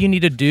that, all you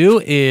need to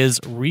do is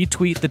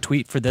retweet the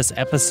tweet for this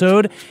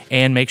episode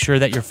and make sure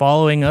that you're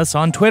following us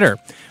on Twitter.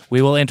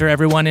 We will enter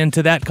everyone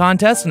into that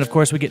contest, and of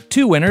course, we get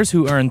 2 winners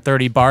who earn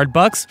 30 Bard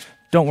bucks.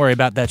 Don't worry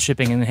about that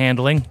shipping and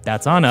handling.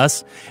 That's on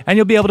us. And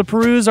you'll be able to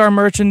peruse our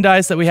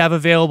merchandise that we have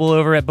available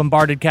over at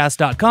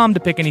bombardedcast.com to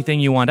pick anything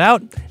you want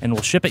out, and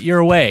we'll ship it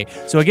your way.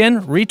 So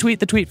again, retweet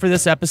the tweet for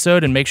this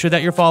episode and make sure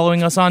that you're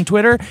following us on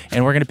Twitter,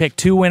 and we're going to pick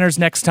 2 winners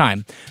next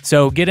time.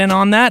 So get in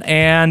on that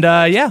and,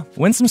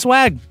 win some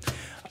swag.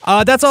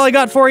 That's all I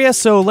got for you,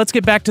 so let's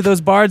get back to those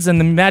bards and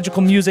the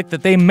magical music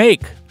that they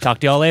make. Talk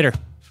to y'all later.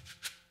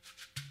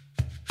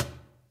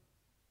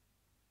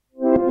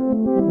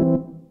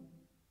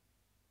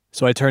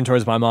 So I turn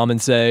towards my mom and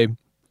say,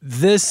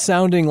 this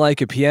sounding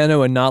like a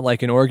piano and not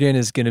like an organ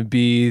is going to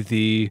be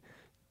the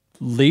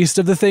least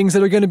of the things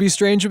that are going to be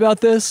strange about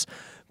this.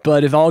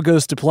 But if all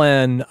goes to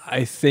plan,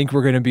 I think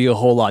we're going to be a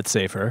whole lot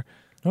safer.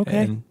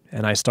 Okay.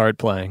 And I start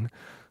playing.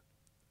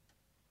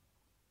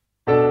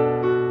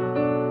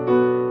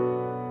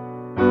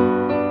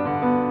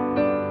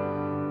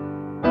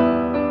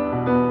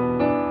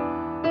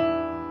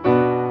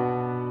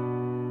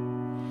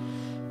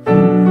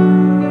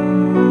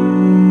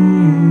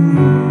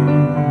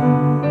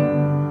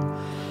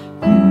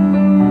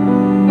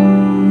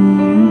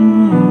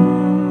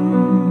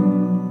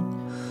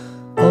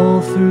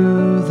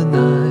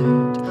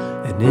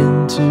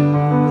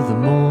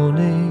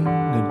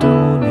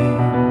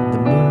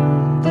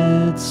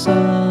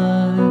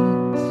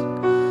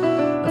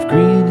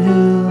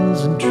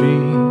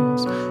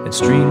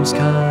 Streams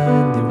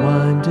kindly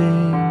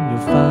winding,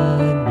 you'll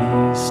find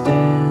me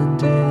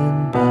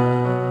standing by.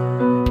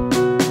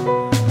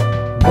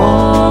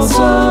 Walls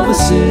of a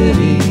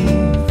city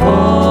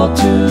fall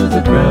to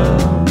the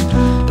ground,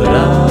 but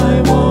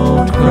I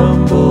won't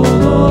crumble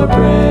or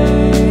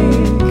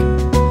break.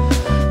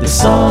 The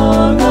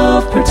song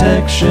of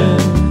protection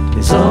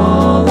is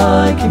all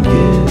I can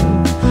give,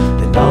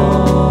 and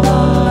all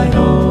I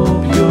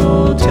hope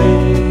you'll take.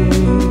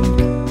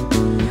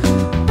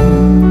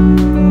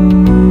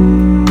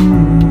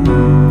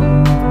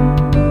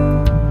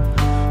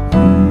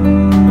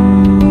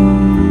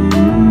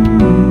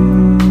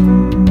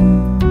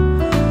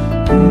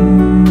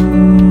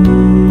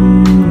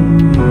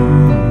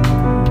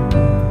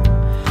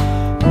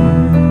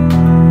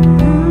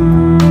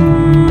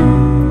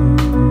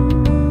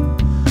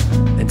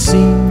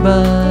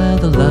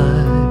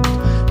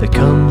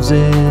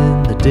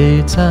 In the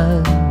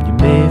daytime, you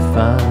may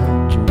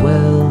find your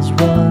wells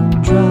run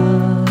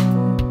dry,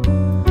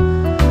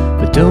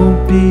 but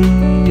don't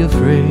be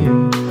afraid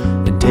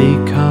and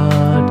take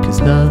heart,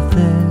 'cause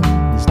nothing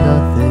is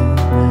nothing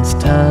as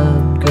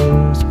time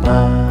goes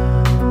by.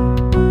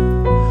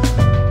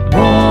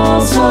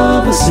 Walls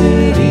of a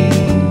city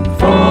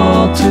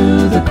fall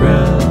to the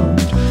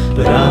ground,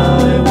 but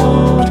I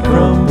won't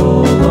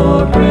crumble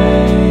or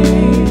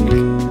break.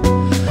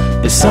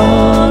 The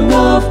song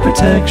of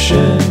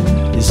protection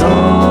is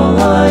all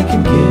I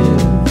can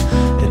give,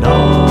 and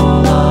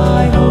all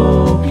I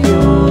hope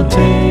you'll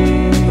take.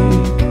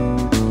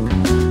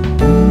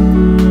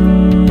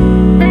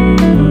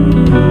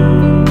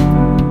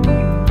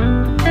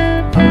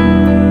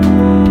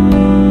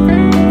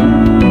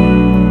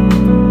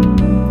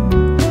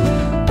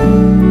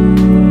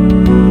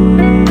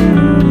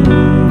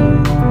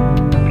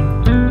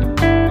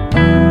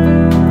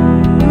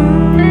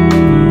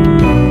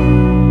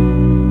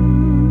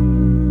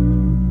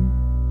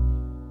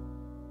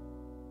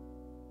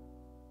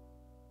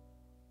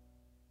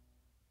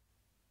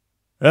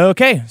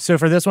 Okay, so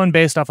for this one,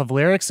 based off of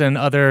lyrics and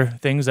other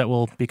things that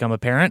will become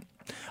apparent,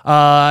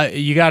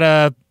 you got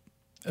a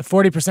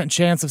 40%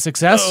 chance of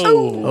success.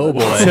 Oh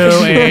boy. So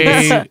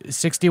a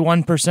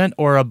 61%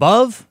 or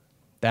above,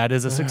 that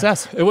is a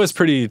success. It was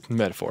pretty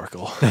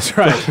metaphorical. That's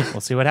right.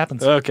 We'll see what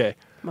happens. Okay.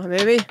 Come on,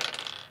 baby.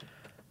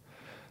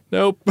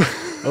 Nope.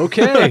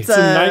 Okay. It's a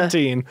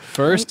 19.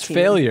 First 19.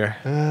 failure.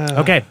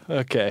 Okay,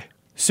 Okay.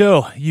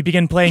 so you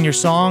begin playing your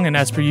song, and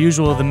as per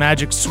usual, the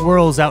magic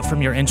swirls out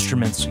from your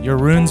instruments. Your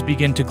runes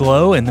begin to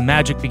glow, and the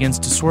magic begins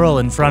to swirl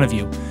in front of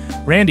you.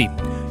 Randy,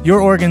 your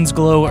organ's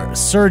glow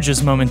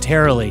surges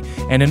momentarily,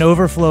 and an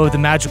overflow of the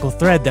magical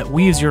thread that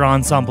weaves your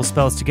ensemble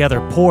spells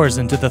together pours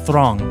into the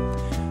throng.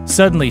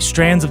 Suddenly,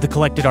 strands of the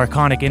collected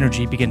arcanic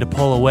energy begin to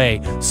pull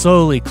away,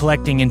 slowly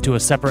collecting into a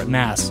separate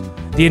mass.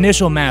 The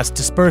initial mass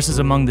disperses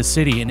among the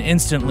city, and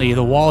instantly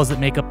the walls that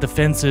make up the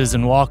fences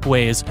and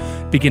walkways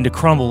begin to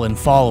crumble and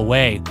fall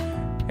away.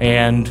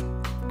 And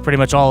pretty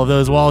much all of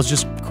those walls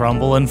just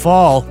crumble and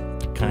fall,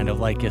 kind of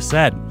like you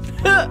said.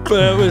 But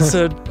it was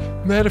a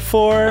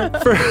metaphor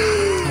for...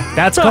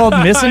 That's called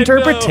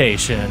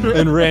misinterpretation.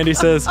 And Randy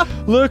says,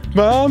 "Look,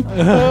 Mom."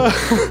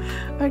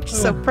 Aren't you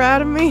so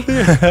proud of me?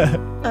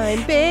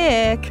 I'm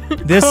back.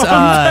 This,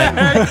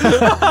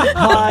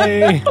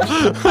 Hi.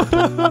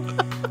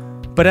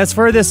 But as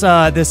for this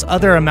this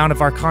other amount of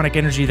arcanic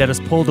energy that is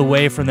pulled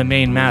away from the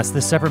main mass,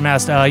 this separate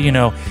mass,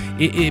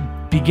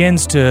 it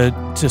begins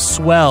to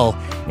swell,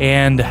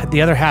 and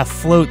the other half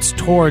floats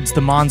towards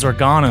the Mons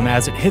Organum.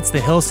 As it hits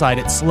the hillside,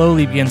 it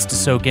slowly begins to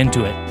soak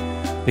into it.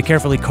 The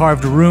carefully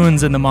carved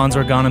runes in the Mons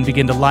Organum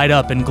begin to light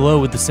up and glow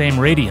with the same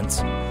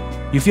radiance.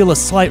 You feel a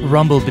slight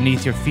rumble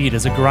beneath your feet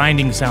as a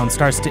grinding sound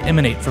starts to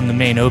emanate from the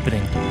main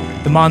opening.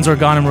 The Mons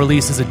Organum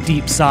releases a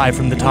deep sigh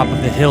from the top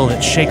of the hill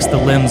that shakes the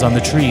limbs on the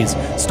trees,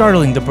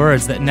 startling the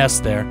birds that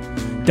nest there.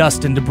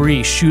 Dust and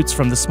debris shoots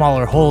from the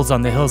smaller holes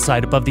on the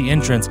hillside above the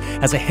entrance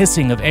as a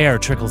hissing of air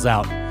trickles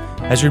out.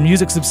 As your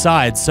music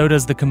subsides, so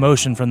does the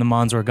commotion from the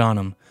Mons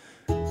Organum.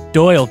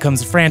 Doyle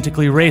comes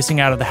frantically racing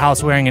out of the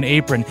house wearing an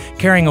apron,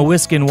 carrying a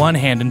whisk in one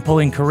hand and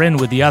pulling Corinne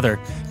with the other.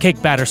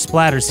 Cake batter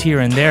splatters here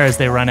and there as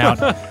they run out.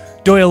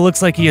 Doyle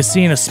looks like he has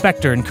seen a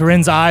specter, and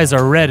Corinne's eyes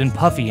are red and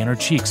puffy and her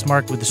cheeks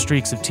marked with the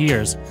streaks of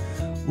tears.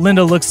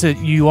 Linda looks at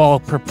you all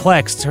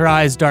perplexed. Her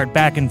eyes dart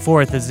back and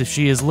forth as if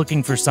she is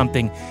looking for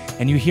something,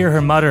 and you hear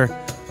her mutter,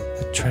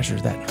 "The treasure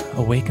that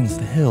awakens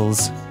the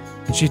hills."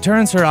 And she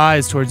turns her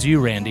eyes towards you,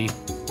 Randy.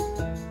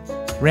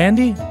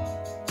 Randy,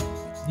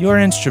 your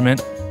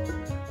instrument,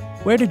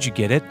 where did you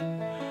get it?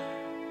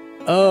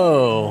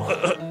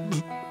 Oh.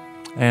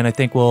 And I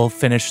think we'll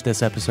finish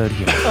this episode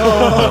here.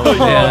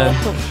 Man.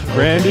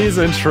 Randy's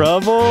in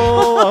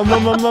trouble.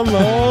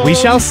 We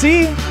shall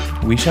see.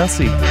 We shall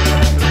see.